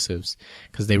exclusives.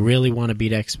 Because they really want to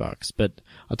beat Xbox. But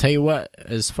I'll tell you what,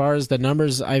 as far as the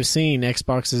numbers I've seen,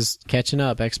 Xbox is catching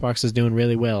up. Xbox is doing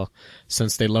really well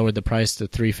since they lowered the price to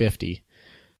 $350.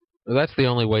 Well, that's the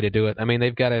only way to do it. I mean,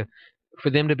 they've got to, for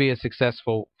them to be a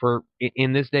successful,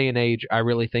 in this day and age, I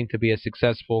really think to be a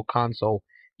successful console,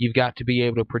 you've got to be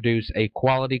able to produce a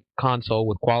quality console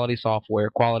with quality software,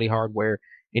 quality hardware,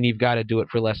 and you've got to do it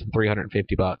for less than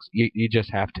 $350. You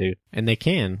just have to. And they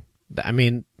can. I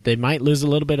mean, they might lose a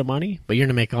little bit of money, but you're going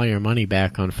to make all your money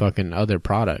back on fucking other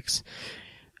products.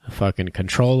 Fucking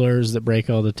controllers that break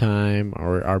all the time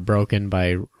or are broken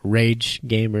by rage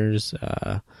gamers.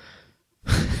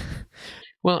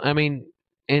 Well, I mean,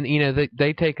 and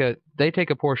they take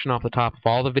a portion off the top of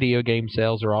all the video game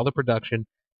sales or all the production.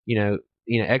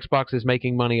 Xbox is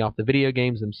making money off the video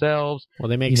games themselves. Well,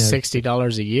 they make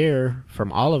 $60 a year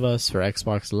from all of us for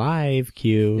Xbox Live,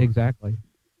 Q. Exactly.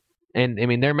 And I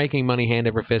mean, they're making money hand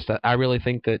over fist. I really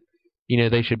think that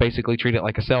they should basically treat it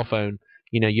like a cell phone.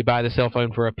 You buy the cell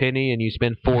phone for a penny, and you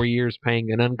spend 4 years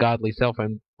paying an ungodly cell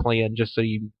phone plan just so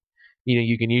you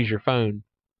can use your phone.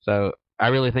 So I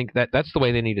really think that's the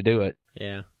way they need to do it.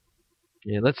 Yeah.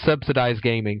 Yeah, let's subsidize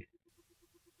gaming.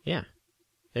 Yeah.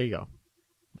 There you go.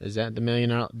 Is that the $1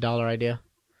 million idea?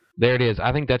 There it is.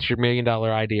 I think that's your $1 million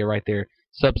idea right there.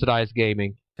 Subsidize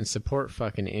gaming. And support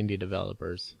fucking indie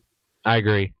developers. I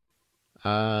agree.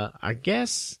 I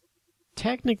guess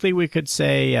technically we could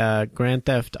say Grand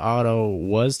Theft Auto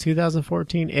was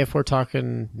 2014 if we're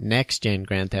talking next-gen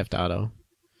Grand Theft Auto.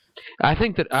 I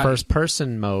think that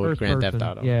first-person mode Grand Theft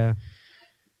Auto. Yeah.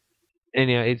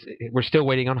 And we're still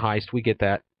waiting on Heist. We get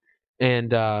that.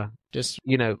 And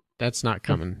that's not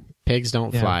coming. Pigs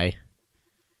don't fly.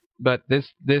 But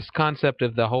this concept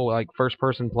of the whole like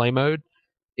first-person play mode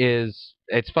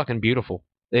it's fucking beautiful.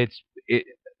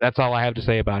 That's all I have to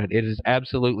say about it. It is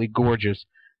absolutely gorgeous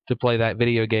to play that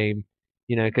video game.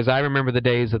 Because I remember the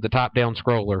days of the top-down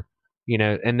scroller.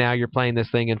 And now you're playing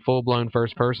this thing in full-blown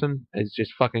first-person. It's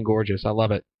just fucking gorgeous. I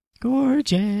love it.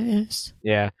 Gorgeous.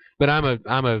 Yeah, but I'm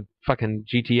a fucking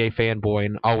GTA fanboy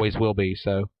and always will be.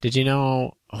 So did you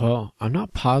know? Well, I'm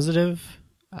not positive.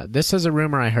 This is a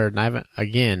rumor I heard, and I haven't.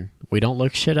 Again, we don't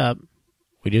look shit up.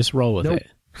 We just roll with it.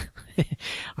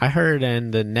 I heard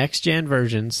in the next gen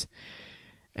versions,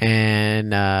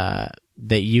 and that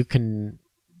you can.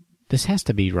 This has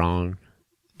to be wrong.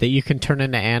 That you can turn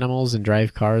into animals and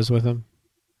drive cars with them.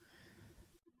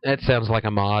 That sounds like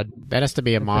a mod. That has to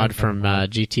be a mod from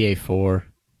GTA 4.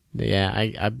 Yeah,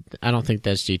 I don't think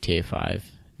that's GTA 5.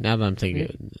 Now that I'm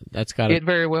thinking, that's got it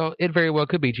very well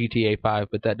could be GTA 5,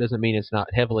 but that doesn't mean it's not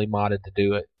heavily modded to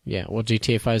do it. Yeah, well,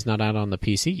 GTA 5 is not out on the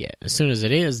PC yet. As soon as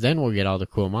it is, then we'll get all the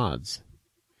cool mods.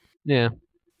 Yeah.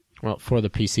 Well, for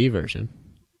the PC version.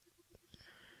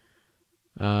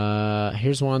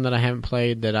 Here's one that I haven't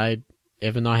played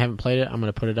even though I haven't played it, I'm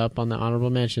going to put it up on the honorable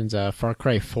mentions. Far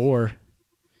Cry 4.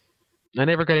 I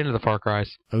never got into the Far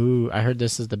Cries. Ooh, I heard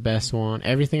this is the best one.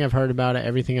 Everything I've heard about it,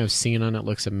 everything I've seen on it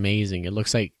looks amazing. It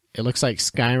looks like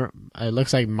Skyrim. It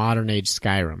looks like modern age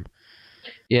Skyrim.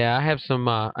 Yeah, I have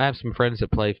some friends that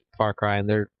play Far Cry,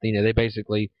 and they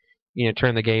basically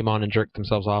turn the game on and jerk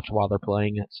themselves off while they're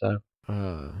playing it. So.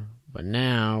 But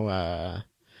now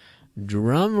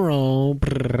Drum roll.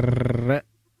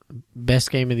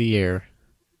 Best game of the year,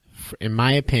 in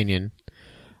my opinion.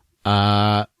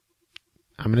 I'm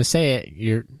gonna say it.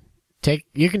 You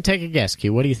can take a guess,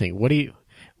 Q. What do you think?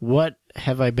 What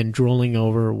have I been drooling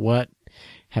over? What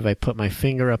have I put my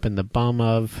finger up in the bum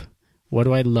of? What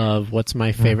do I love? What's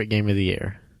my favorite game of the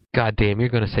year? God damn, you're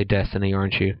going to say Destiny,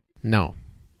 aren't you? No.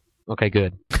 Okay,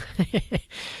 good.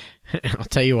 I'll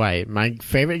tell you why. My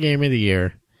favorite game of the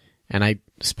year, and I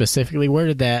specifically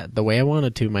worded that the way I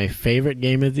wanted to, my favorite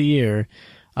game of the year,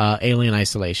 Alien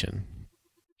Isolation.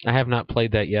 I have not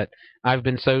played that yet. I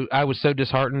was so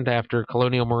disheartened after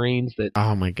Colonial Marines that...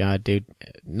 Oh my god, dude.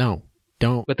 No.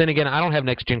 Don't. But then again, I don't have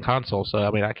next-gen console, so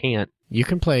I mean, I can't. You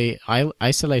can play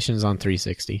Isolations on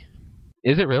 360.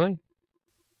 Is it really?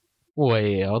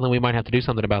 Well, then we might have to do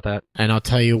something about that. And I'll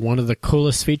tell you, one of the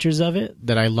coolest features of it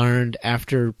that I learned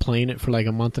after playing it for like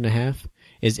a month and a half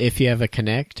is if you have a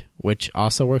Kinect, which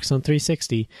also works on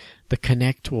 360, the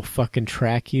Kinect will fucking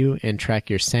track you and track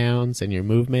your sounds and your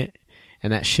movement,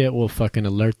 and that shit will fucking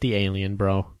alert the alien,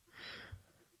 bro.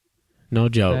 No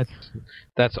joke.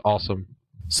 That's awesome.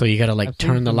 So you gotta like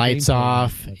turn the lights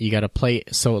off. You gotta play.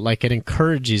 So like it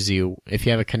encourages you, if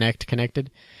you have a Kinect connected,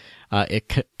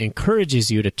 encourages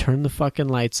you to turn the fucking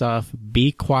lights off,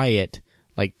 be quiet,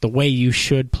 like the way you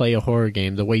should play a horror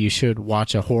game, the way you should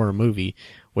watch a horror movie,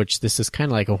 which this is kind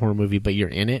of like a horror movie, but you're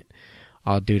in it.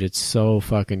 Oh, dude, it's so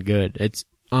fucking good. It's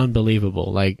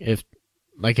unbelievable. Like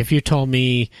if you told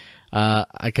me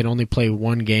I could only play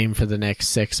one game for the next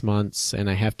 6 months and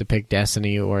I have to pick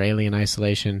Destiny or Alien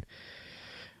Isolation,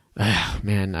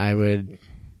 man, I would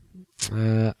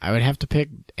have to pick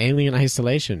Alien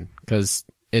Isolation because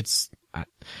it's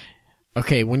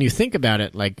okay. When you think about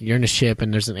it, like you're in a ship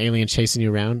and there's an alien chasing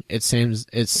you around, it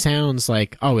sounds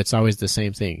like, oh, it's always the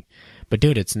same thing. But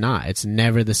dude, it's not. It's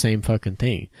never the same fucking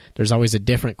thing. There's always a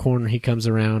different corner he comes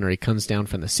around, or he comes down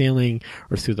from the ceiling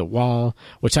or through the wall,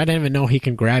 which I didn't even know he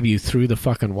can grab you through the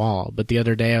fucking wall. But the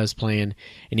other day I was playing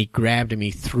and he grabbed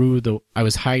me I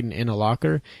was hiding in a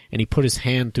locker and he put his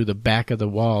hand through the back of the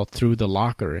wall through the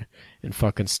locker and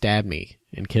fucking stabbed me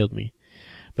and killed me.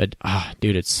 But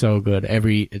dude, it's so good.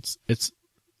 It's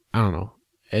I don't know.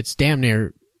 It's damn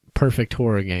near perfect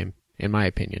horror game in my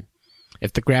opinion.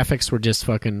 If the graphics were just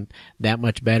fucking that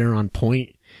much better on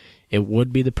point, it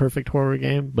would be the perfect horror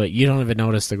game. But you don't even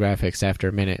notice the graphics after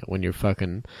a minute when you're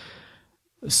fucking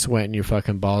sweating your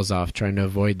fucking balls off trying to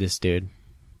avoid this dude.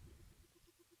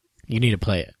 You need to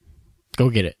play it.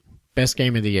 Go get it. Best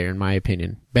game of the year in my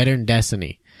opinion. Better than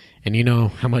Destiny. And you know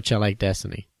how much I like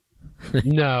Destiny.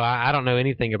 No, I don't know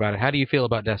anything about it. How do you feel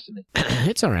about Destiny?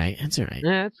 It's all right. It's all right.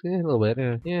 Yeah, it's a little bit.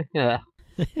 Yeah.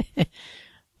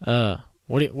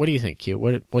 What do you think,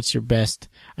 Q? What's your best?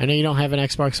 I know you don't have an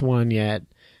Xbox One yet,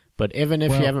 but even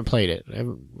if you haven't played it,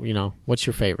 you know, what's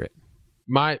your favorite?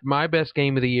 My best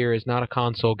game of the year is not a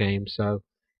console game, so,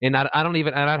 and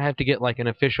I'd have to get like an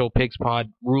official Pigs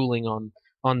Pod ruling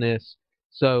on this.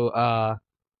 So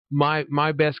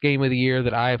my best game of the year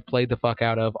that I have played the fuck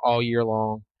out of all year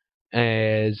long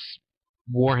is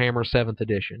Warhammer 7th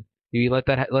Edition. You let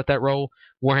that roll.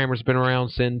 Warhammer's been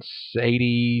around since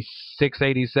 86,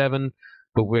 87,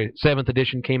 but 7th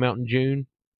Edition came out in June.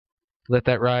 Let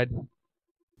that ride.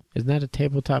 Isn't that a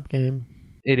tabletop game?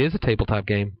 It is a tabletop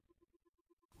game.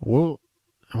 Well,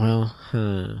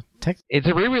 it's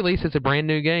a re-release. It's a brand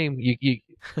new game.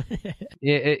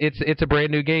 It's a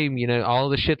brand new game. You know, all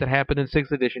of the shit that happened in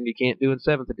 6th Edition you can't do in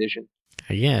 7th Edition.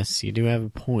 Yes, you do have a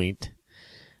point.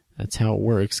 That's how it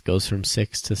works. Goes from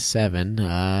 6 to 7.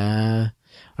 All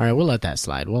right, we'll let that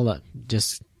slide. We'll let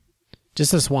just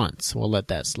this once. We'll let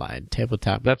that slide.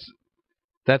 Tabletop.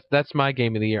 That's my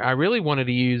game of the year. I really wanted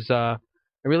to use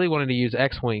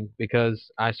X-Wing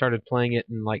because I started playing it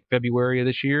in like February of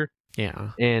this year.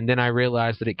 Yeah. And then I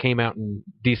realized that it came out in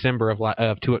December of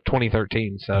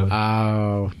 2013.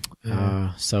 So.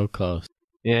 So close.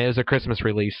 Yeah, it was a Christmas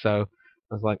release, so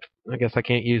I was like, I guess I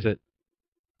can't use it.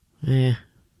 Yeah.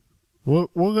 We'll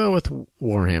go with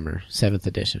Warhammer 7th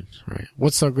Edition. All right.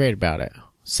 What's so great about it?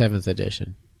 7th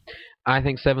Edition. I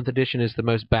think 7th Edition is the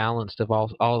most balanced of all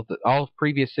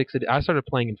previous 6th. I started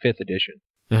playing in 5th Edition,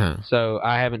 so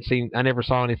I never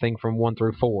saw anything from 1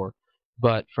 through 4.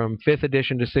 But from 5th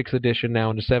Edition to 6th Edition now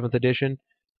into 7th Edition,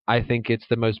 I think it's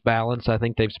the most balanced. I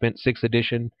think they've spent 6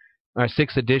 editions,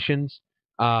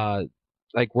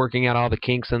 like working out all the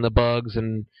kinks and the bugs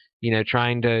and. You know,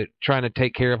 trying to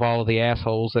take care of all of the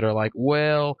assholes that are like,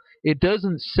 well, it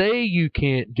doesn't say you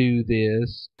can't do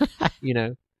this, you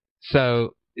know.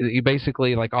 So you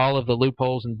basically like all of the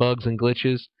loopholes and bugs and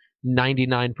glitches.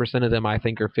 99% of them, I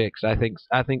think, are fixed. I think,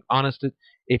 honestly,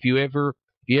 if you ever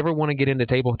If you ever want to get into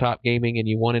tabletop gaming and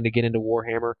you wanted to get into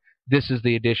Warhammer, this is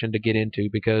the edition to get into,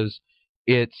 because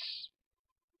it's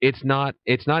not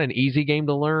an easy game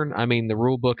to learn. I mean, the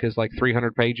rule book is like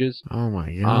 300 pages. Oh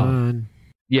my god.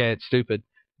 Yeah, it's stupid.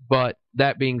 But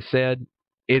that being said,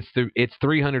 it's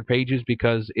 300 pages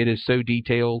because it is so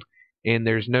detailed, and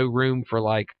there's no room for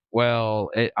like, well,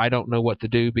 I don't know what to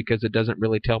do because it doesn't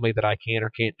really tell me that I can or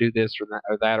can't do this or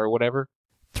that or whatever.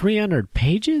 300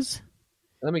 pages?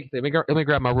 Let me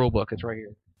grab my rule book. It's right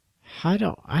here. I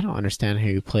don't understand how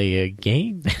you play a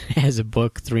game that has a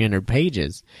book 300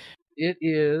 pages. It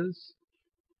is.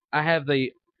 I have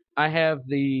the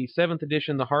 7th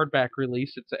edition, the hardback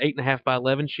release. It's 8.5 by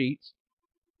 11 sheets.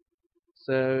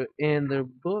 So, and the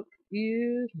book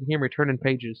is here. Returning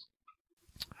pages.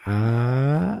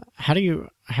 How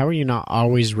are you not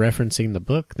always referencing the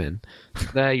book then?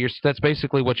 That's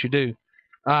basically what you do.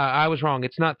 I was wrong.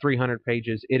 It's not 300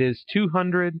 pages. It is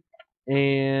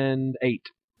 208.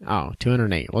 Oh,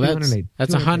 208. Well,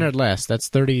 that's 100 less.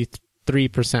 That's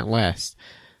 33% less.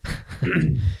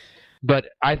 But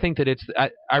I think that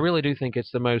I really do think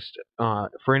it's the most,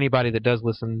 for anybody that does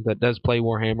listen, that does play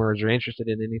Warhammer or is interested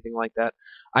in anything like that,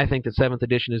 I think that 7th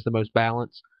edition is the most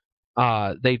balanced.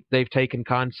 They've taken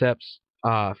concepts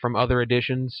from other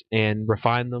editions and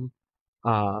refined them.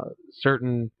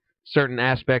 Certain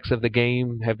aspects of the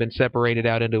game have been separated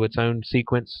out into its own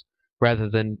sequence rather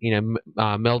than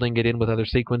melding it in with other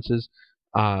sequences.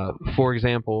 For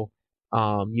example,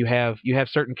 you have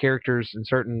certain characters and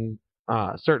certain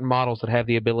models that have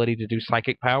the ability to do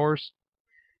psychic powers,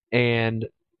 and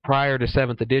prior to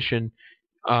 7th edition,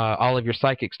 all of your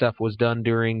psychic stuff was done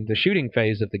during the shooting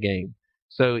phase of the game.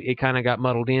 So it kind of got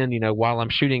muddled in. While I'm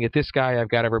shooting at this guy, I've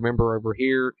got to remember over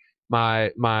here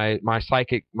my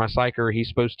psyker, he's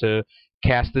supposed to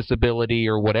cast this ability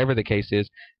or whatever the case is.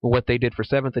 But what they did for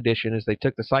 7th edition is they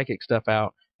took the psychic stuff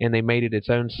out and they made it its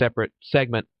own separate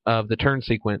segment of the turn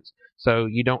sequence. So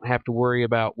you don't have to worry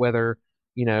about whether,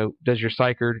 does your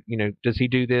psyker, does he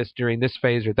do this during this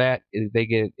phase or that? They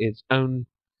get his own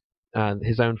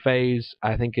phase.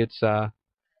 I think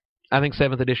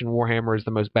 7th edition Warhammer is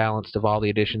the most balanced of all the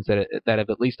editions that have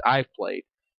at least I've played.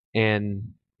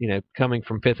 And, coming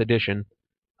from 5th edition,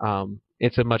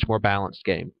 it's a much more balanced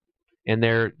game. And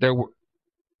they're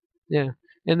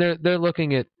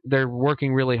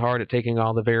working really hard at taking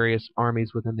all the various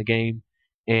armies within the game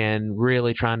and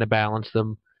really trying to balance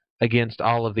them against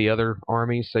all of the other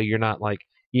armies. So you're not like,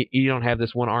 you don't have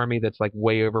this one army that's like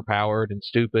way overpowered and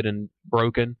stupid and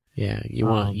broken. Yeah, you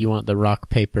want the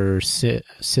rock paper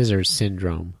scissors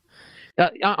syndrome.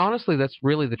 Honestly, that's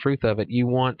really the truth of it. You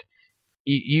want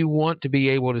to be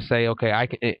able to say, okay,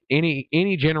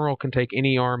 any general can take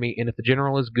any army, and if the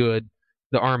general is good,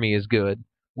 the army is good.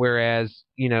 Whereas,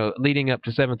 leading up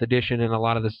to 7th edition and a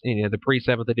lot of the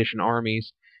pre-7th edition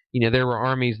armies, there were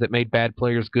armies that made bad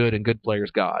players good and good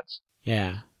players gods.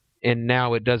 Yeah. And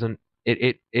now it doesn't.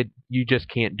 You just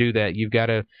can't do that. You've got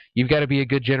to be a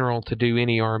good general to do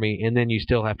any army, and then you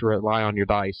still have to rely on your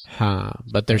dice.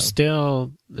 But there's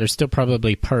still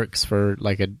probably perks for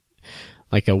like a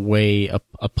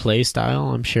play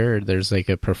style. I'm sure there's like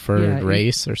a preferred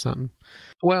race or something.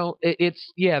 Well,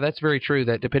 that's very true.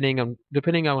 That depending on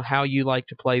how you like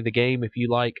to play the game, if you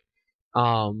like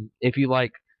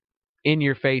in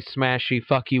your face smashy,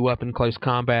 fuck you up in close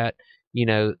combat,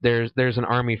 there's an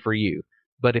army for you.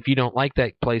 But if you don't like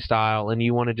that play style and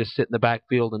you want to just sit in the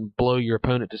backfield and blow your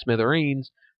opponent to smithereens,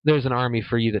 there's an army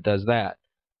for you that does that.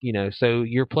 So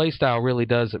your play style really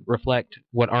does reflect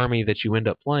what army that you end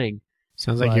up playing.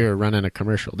 Sounds like you're running a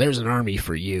commercial. There's an army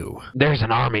for you. There's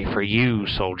an army for you,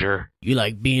 soldier. You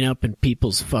like being up in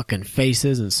people's fucking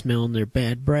faces and smelling their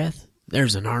bad breath?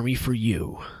 There's an army for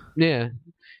you. Yeah.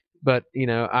 But,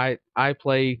 I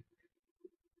play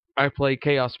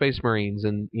Chaos Space Marines,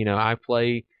 and, I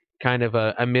play kind of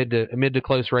a mid to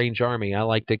close range army. I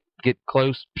like to get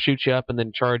close, shoot you up, and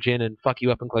then charge in and fuck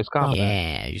you up in close combat.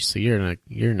 Yeah, so you're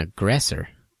an aggressor.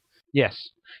 Yes.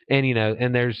 And,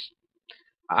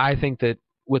 I think that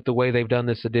with the way they've done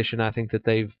this edition, I think that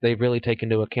they've really taken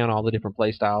into account all the different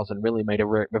play styles and really made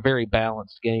a very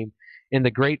balanced game. And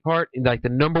the great part, like the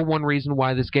number one reason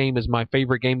why this game is my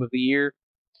favorite game of the year,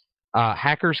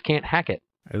 hackers can't hack it.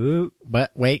 Ooh,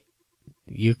 but wait,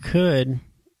 you could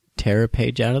tear a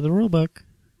page out of the rulebook.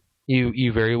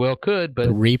 You very well could, but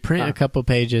reprint a couple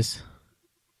pages.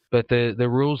 But the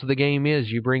rules of the game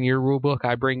is you bring your rulebook,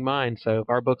 I bring mine. So if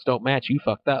our books don't match, you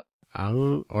fucked up.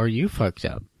 Oh, or you fucked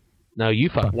up. No, you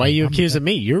fucked up. Why are you accusing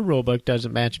me? Your rulebook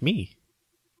doesn't match me.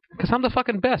 Because I'm the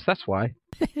fucking best, that's why.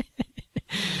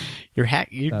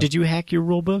 Did you hack your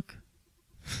rulebook?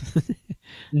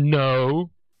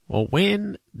 No. Well,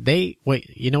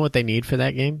 you know what they need for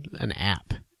that game? An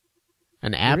app.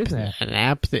 An app. There is that. An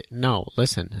app that. No,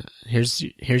 listen. Here's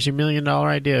your $1 million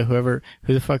idea. Who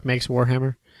the fuck makes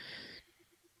Warhammer?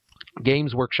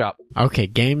 Games Workshop. Okay,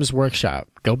 Games Workshop.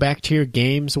 Go back to your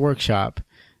Games Workshop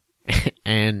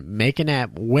and make an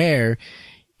app where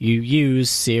you use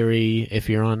Siri if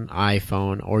you're on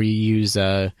iPhone, or you use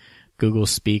Google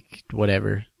Speak,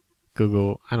 whatever.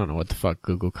 Google, I don't know what the fuck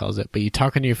Google calls it, but you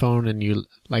talk on your phone and you,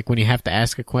 like when you have to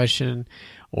ask a question,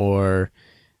 or,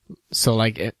 so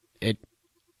like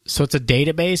so it's a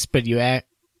database, but you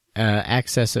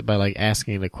access it by like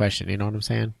asking the question, you know what I'm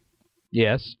saying?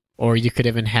 Yes. Or you could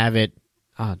even have it,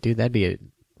 oh dude, that'd be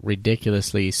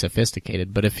ridiculously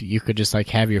sophisticated, but if you could just like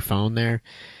have your phone there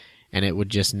and it would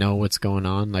just know what's going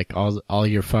on, like all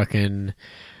your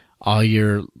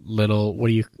little, what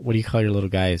do you call your little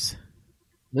guys?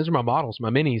 Those are my models, my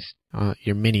minis.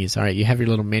 Your minis. All right, you have your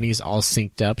little minis all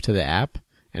synced up to the app,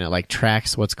 and it like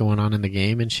tracks what's going on in the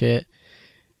game and shit.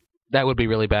 That would be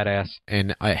really badass.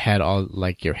 And it had all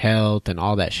like your health and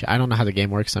all that shit. I don't know how the game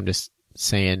works. I'm just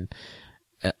saying,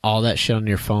 all that shit on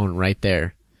your phone right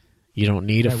there. You don't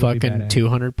need a fucking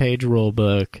 200-page rule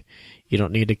book. You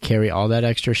don't need to carry all that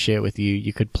extra shit with you.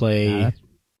 You could play.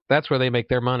 That's where they make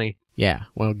their money. Yeah.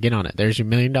 Well, get on it. There's your $1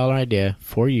 million idea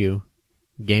for you.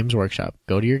 Games Workshop.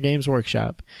 Go to your Games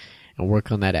Workshop and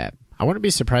work on that app. I wouldn't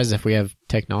be surprised if we have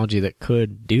technology that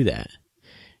could do that.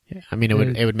 I mean,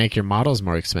 it would make your models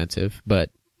more expensive,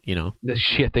 but you know, the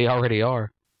shit they already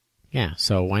are. Yeah,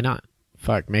 so why not?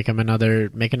 Fuck, make another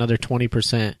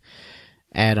 20%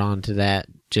 add on to that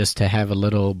just to have a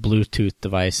little Bluetooth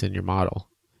device in your model.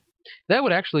 That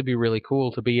would actually be really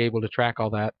cool to be able to track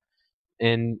all that,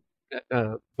 and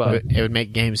but it would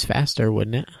make games faster,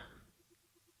 wouldn't it?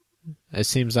 It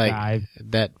seems like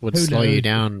that would slow you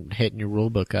down hitting your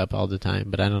rulebook up all the time,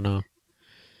 but I don't know.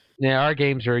 Yeah, our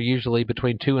games are usually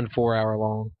between 2 and 4 hour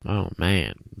long. Oh,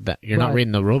 man. You're not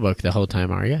reading the rulebook the whole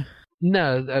time, are you?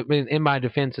 No, I mean, in my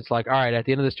defense, it's like, all right, at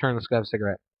the end of this turn, let's go have a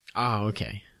cigarette. Oh,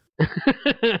 okay.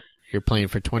 You're playing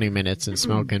for 20 minutes and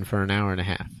smoking for an hour and a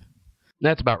half.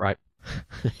 That's about right.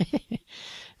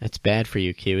 That's bad for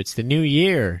you, Q. It's the new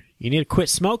year. You need to quit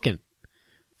smoking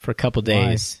for a couple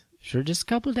days. Why? Sure, just a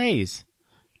couple days.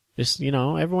 Just,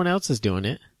 everyone else is doing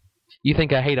it. You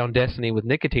think I hate on Destiny with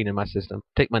nicotine in my system?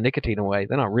 Take my nicotine away,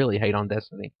 then I'll really hate on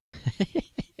Destiny.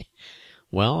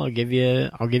 Well, I'll give you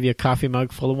a coffee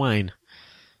mug full of wine.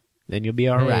 Then you'll be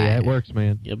all right. Yeah, it works,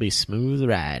 man. You'll be smooth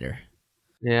rider.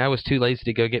 Yeah, I was too lazy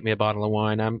to go get me a bottle of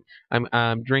wine.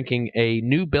 I'm drinking a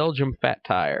New Belgium Fat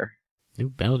Tire. New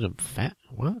Belgium Fat?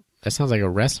 What? That sounds like a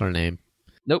wrestler name.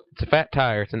 Nope, it's a Fat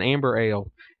Tire. It's an amber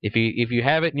ale. If you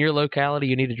have it in your locality,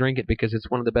 you need to drink it because it's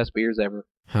one of the best beers ever.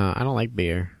 Huh? I don't like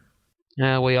beer.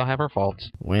 We all have our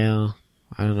faults. Well,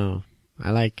 I don't know.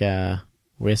 I like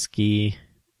whiskey.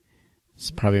 It's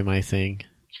probably my thing.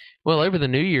 Well, over the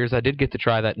New Year's, I did get to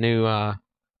try that new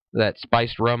that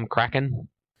spiced rum Kraken.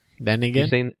 Then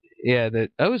again,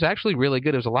 it was actually really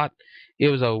good. It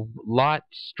was a lot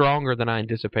stronger than I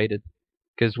anticipated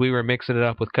because we were mixing it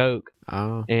up with Coke.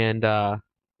 Oh. And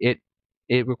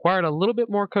it required a little bit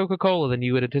more Coca-Cola than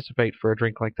you would anticipate for a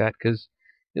drink like that because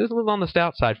it was a little on the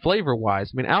stout side,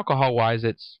 flavor-wise. I mean, alcohol-wise,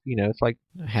 it's it's like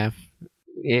half.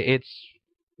 It's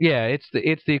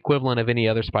the equivalent of any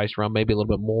other spiced rum, maybe a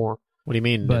little bit more. What do you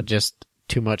mean? But just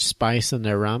too much spice in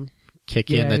their rum? Kick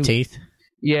you in the teeth?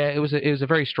 Yeah, it was a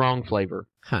very strong flavor.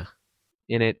 Huh.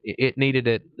 And it needed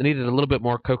a little bit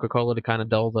more Coca-Cola to kind of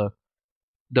dull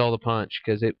the punch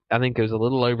because I think it was a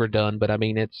little overdone. But I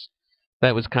mean,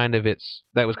 that was kind of its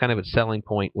selling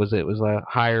point. It was a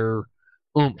higher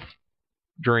oomph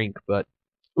drink, but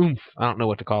oomph, I don't know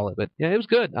what to call it, but yeah, it was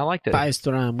good. I liked it. Spiced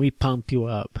rum, we pump you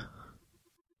up.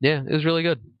 Yeah, it was really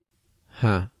good.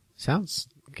 Huh. Sounds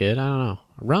good. I don't know.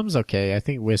 Rum's okay. I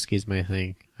think whiskey's my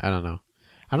thing. I don't know.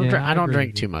 I don't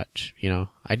drink too much,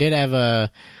 I did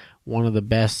have one of the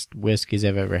best whiskeys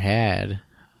I've ever had.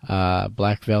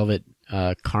 Black Velvet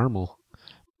caramel.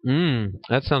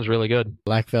 That sounds really good.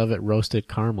 Black Velvet roasted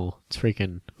caramel. It's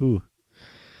freaking ooh.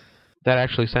 That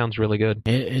actually sounds really good.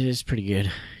 It is pretty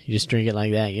good. You just drink it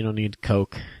like that. You don't need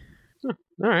Coke. All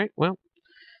right. Well,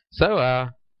 so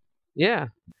yeah.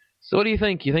 So what do you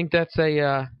think? You think that's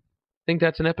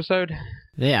an episode?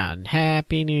 Yeah. And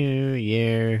Happy New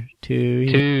Year to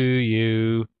you. To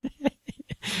you.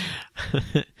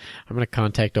 I'm gonna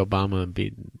contact Obama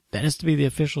and that has to be the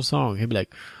official song. He'll be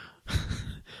like,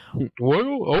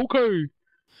 well, okay.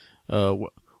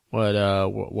 What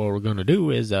we're gonna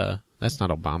do is that's not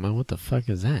Obama. What the fuck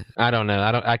is that? I don't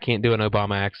know. I can't do an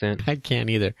Obama accent. I can't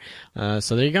either.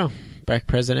 So there you go. Black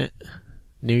president,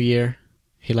 New Year.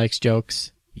 He likes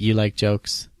jokes. You like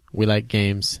jokes. We like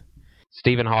games.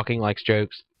 Stephen Hawking likes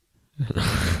jokes.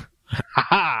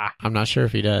 I'm not sure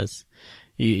if he does.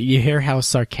 You hear how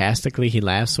sarcastically he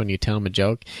laughs when you tell him a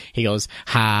joke? He goes,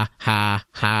 ha, ha,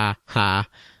 ha, ha.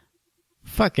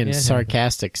 Fucking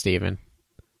sarcastic, Stephen.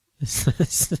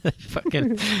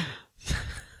 Fucking...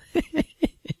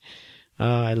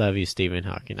 Oh, I love you, Stephen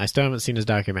Hawking. I still haven't seen his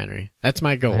documentary. That's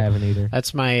my goal. I haven't either.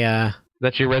 That's my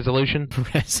That's your resolution?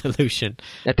 resolution.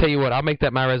 I tell you what, I'll make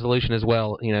that my resolution as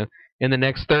well. You know, in the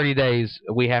next 30 days,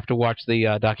 we have to watch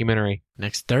the documentary.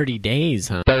 Next 30 days,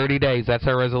 huh? 30 days. That's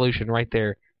our resolution right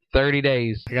there. 30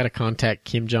 days. I gotta contact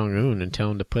Kim Jong-un and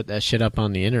tell him to put that shit up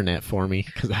on the internet for me.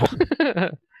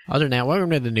 Other than that,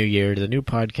 welcome to the new year, to the new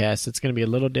podcast. It's gonna be a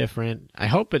little different. I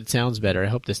hope it sounds better. I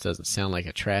hope this doesn't sound like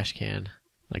a trash can.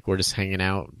 Like we're just hanging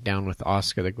out down with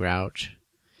Oscar the Grouch.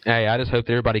 Hey, I just hope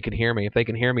that everybody can hear me. If they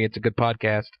can hear me, it's a good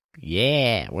podcast.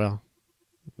 Yeah, well,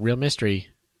 Real Mystery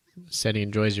said he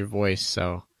enjoys your voice,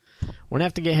 so we're gonna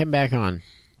have to get him back on.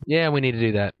 Yeah, we need to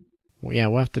do that. Yeah,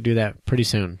 we'll have to do that pretty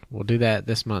soon. We'll do that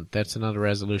this month. That's another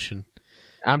resolution.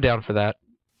 I'm down for that.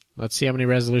 Let's see how many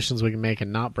resolutions we can make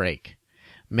and not break.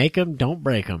 Make them, don't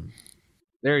break them.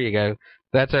 There you go.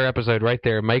 That's our episode right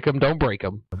there. Make them, don't break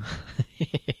them.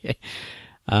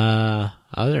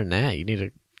 Other than that, you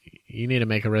need to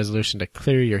make a resolution to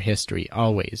clear your history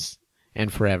always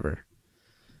and forever.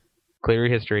 Clear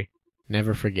your history.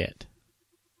 Never forget.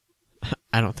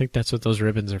 I don't think that's what those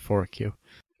ribbons are for, Q.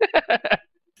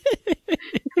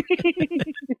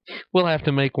 We'll have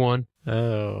to make one.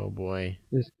 Oh, boy.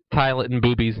 Just tile it in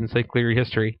boobies and say clear your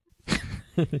history.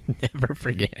 Never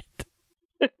forget.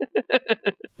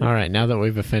 All right, now that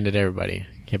we've offended everybody.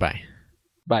 Okay, bye.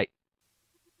 Bye.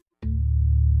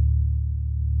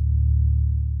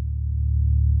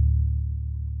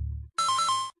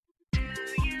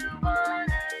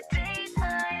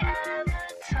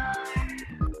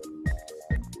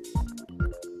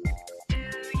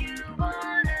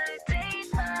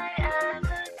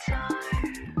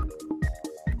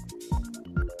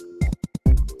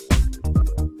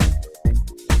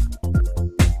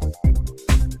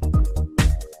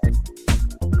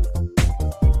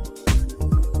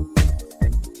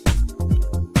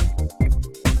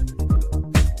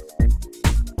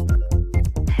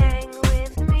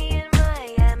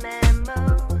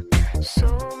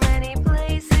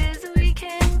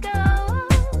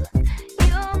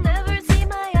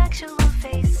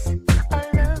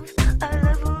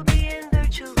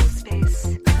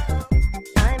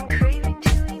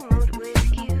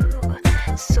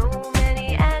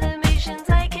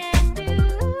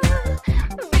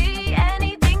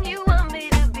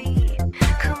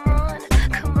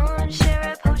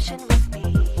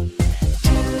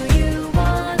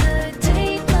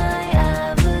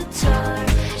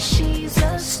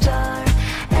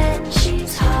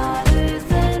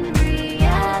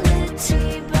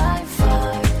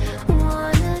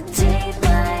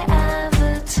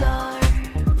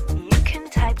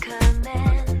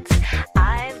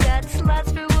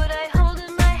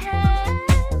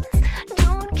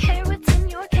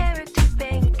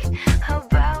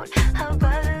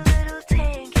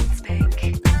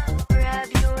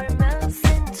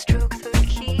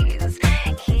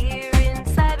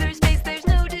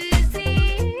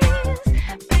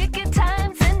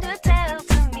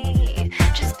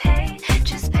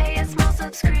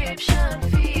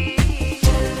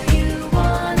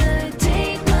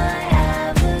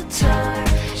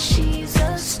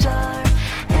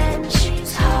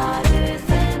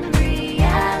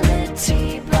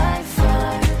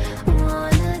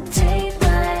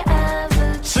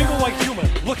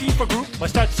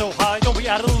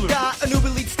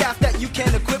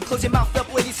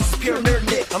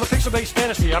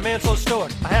 I'm Ansel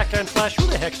Stewart. I hack and flash. Who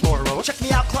the heck's more heroic? Check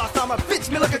me out, cloth armor fits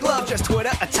me like a glove. Just 2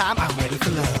 at a time. I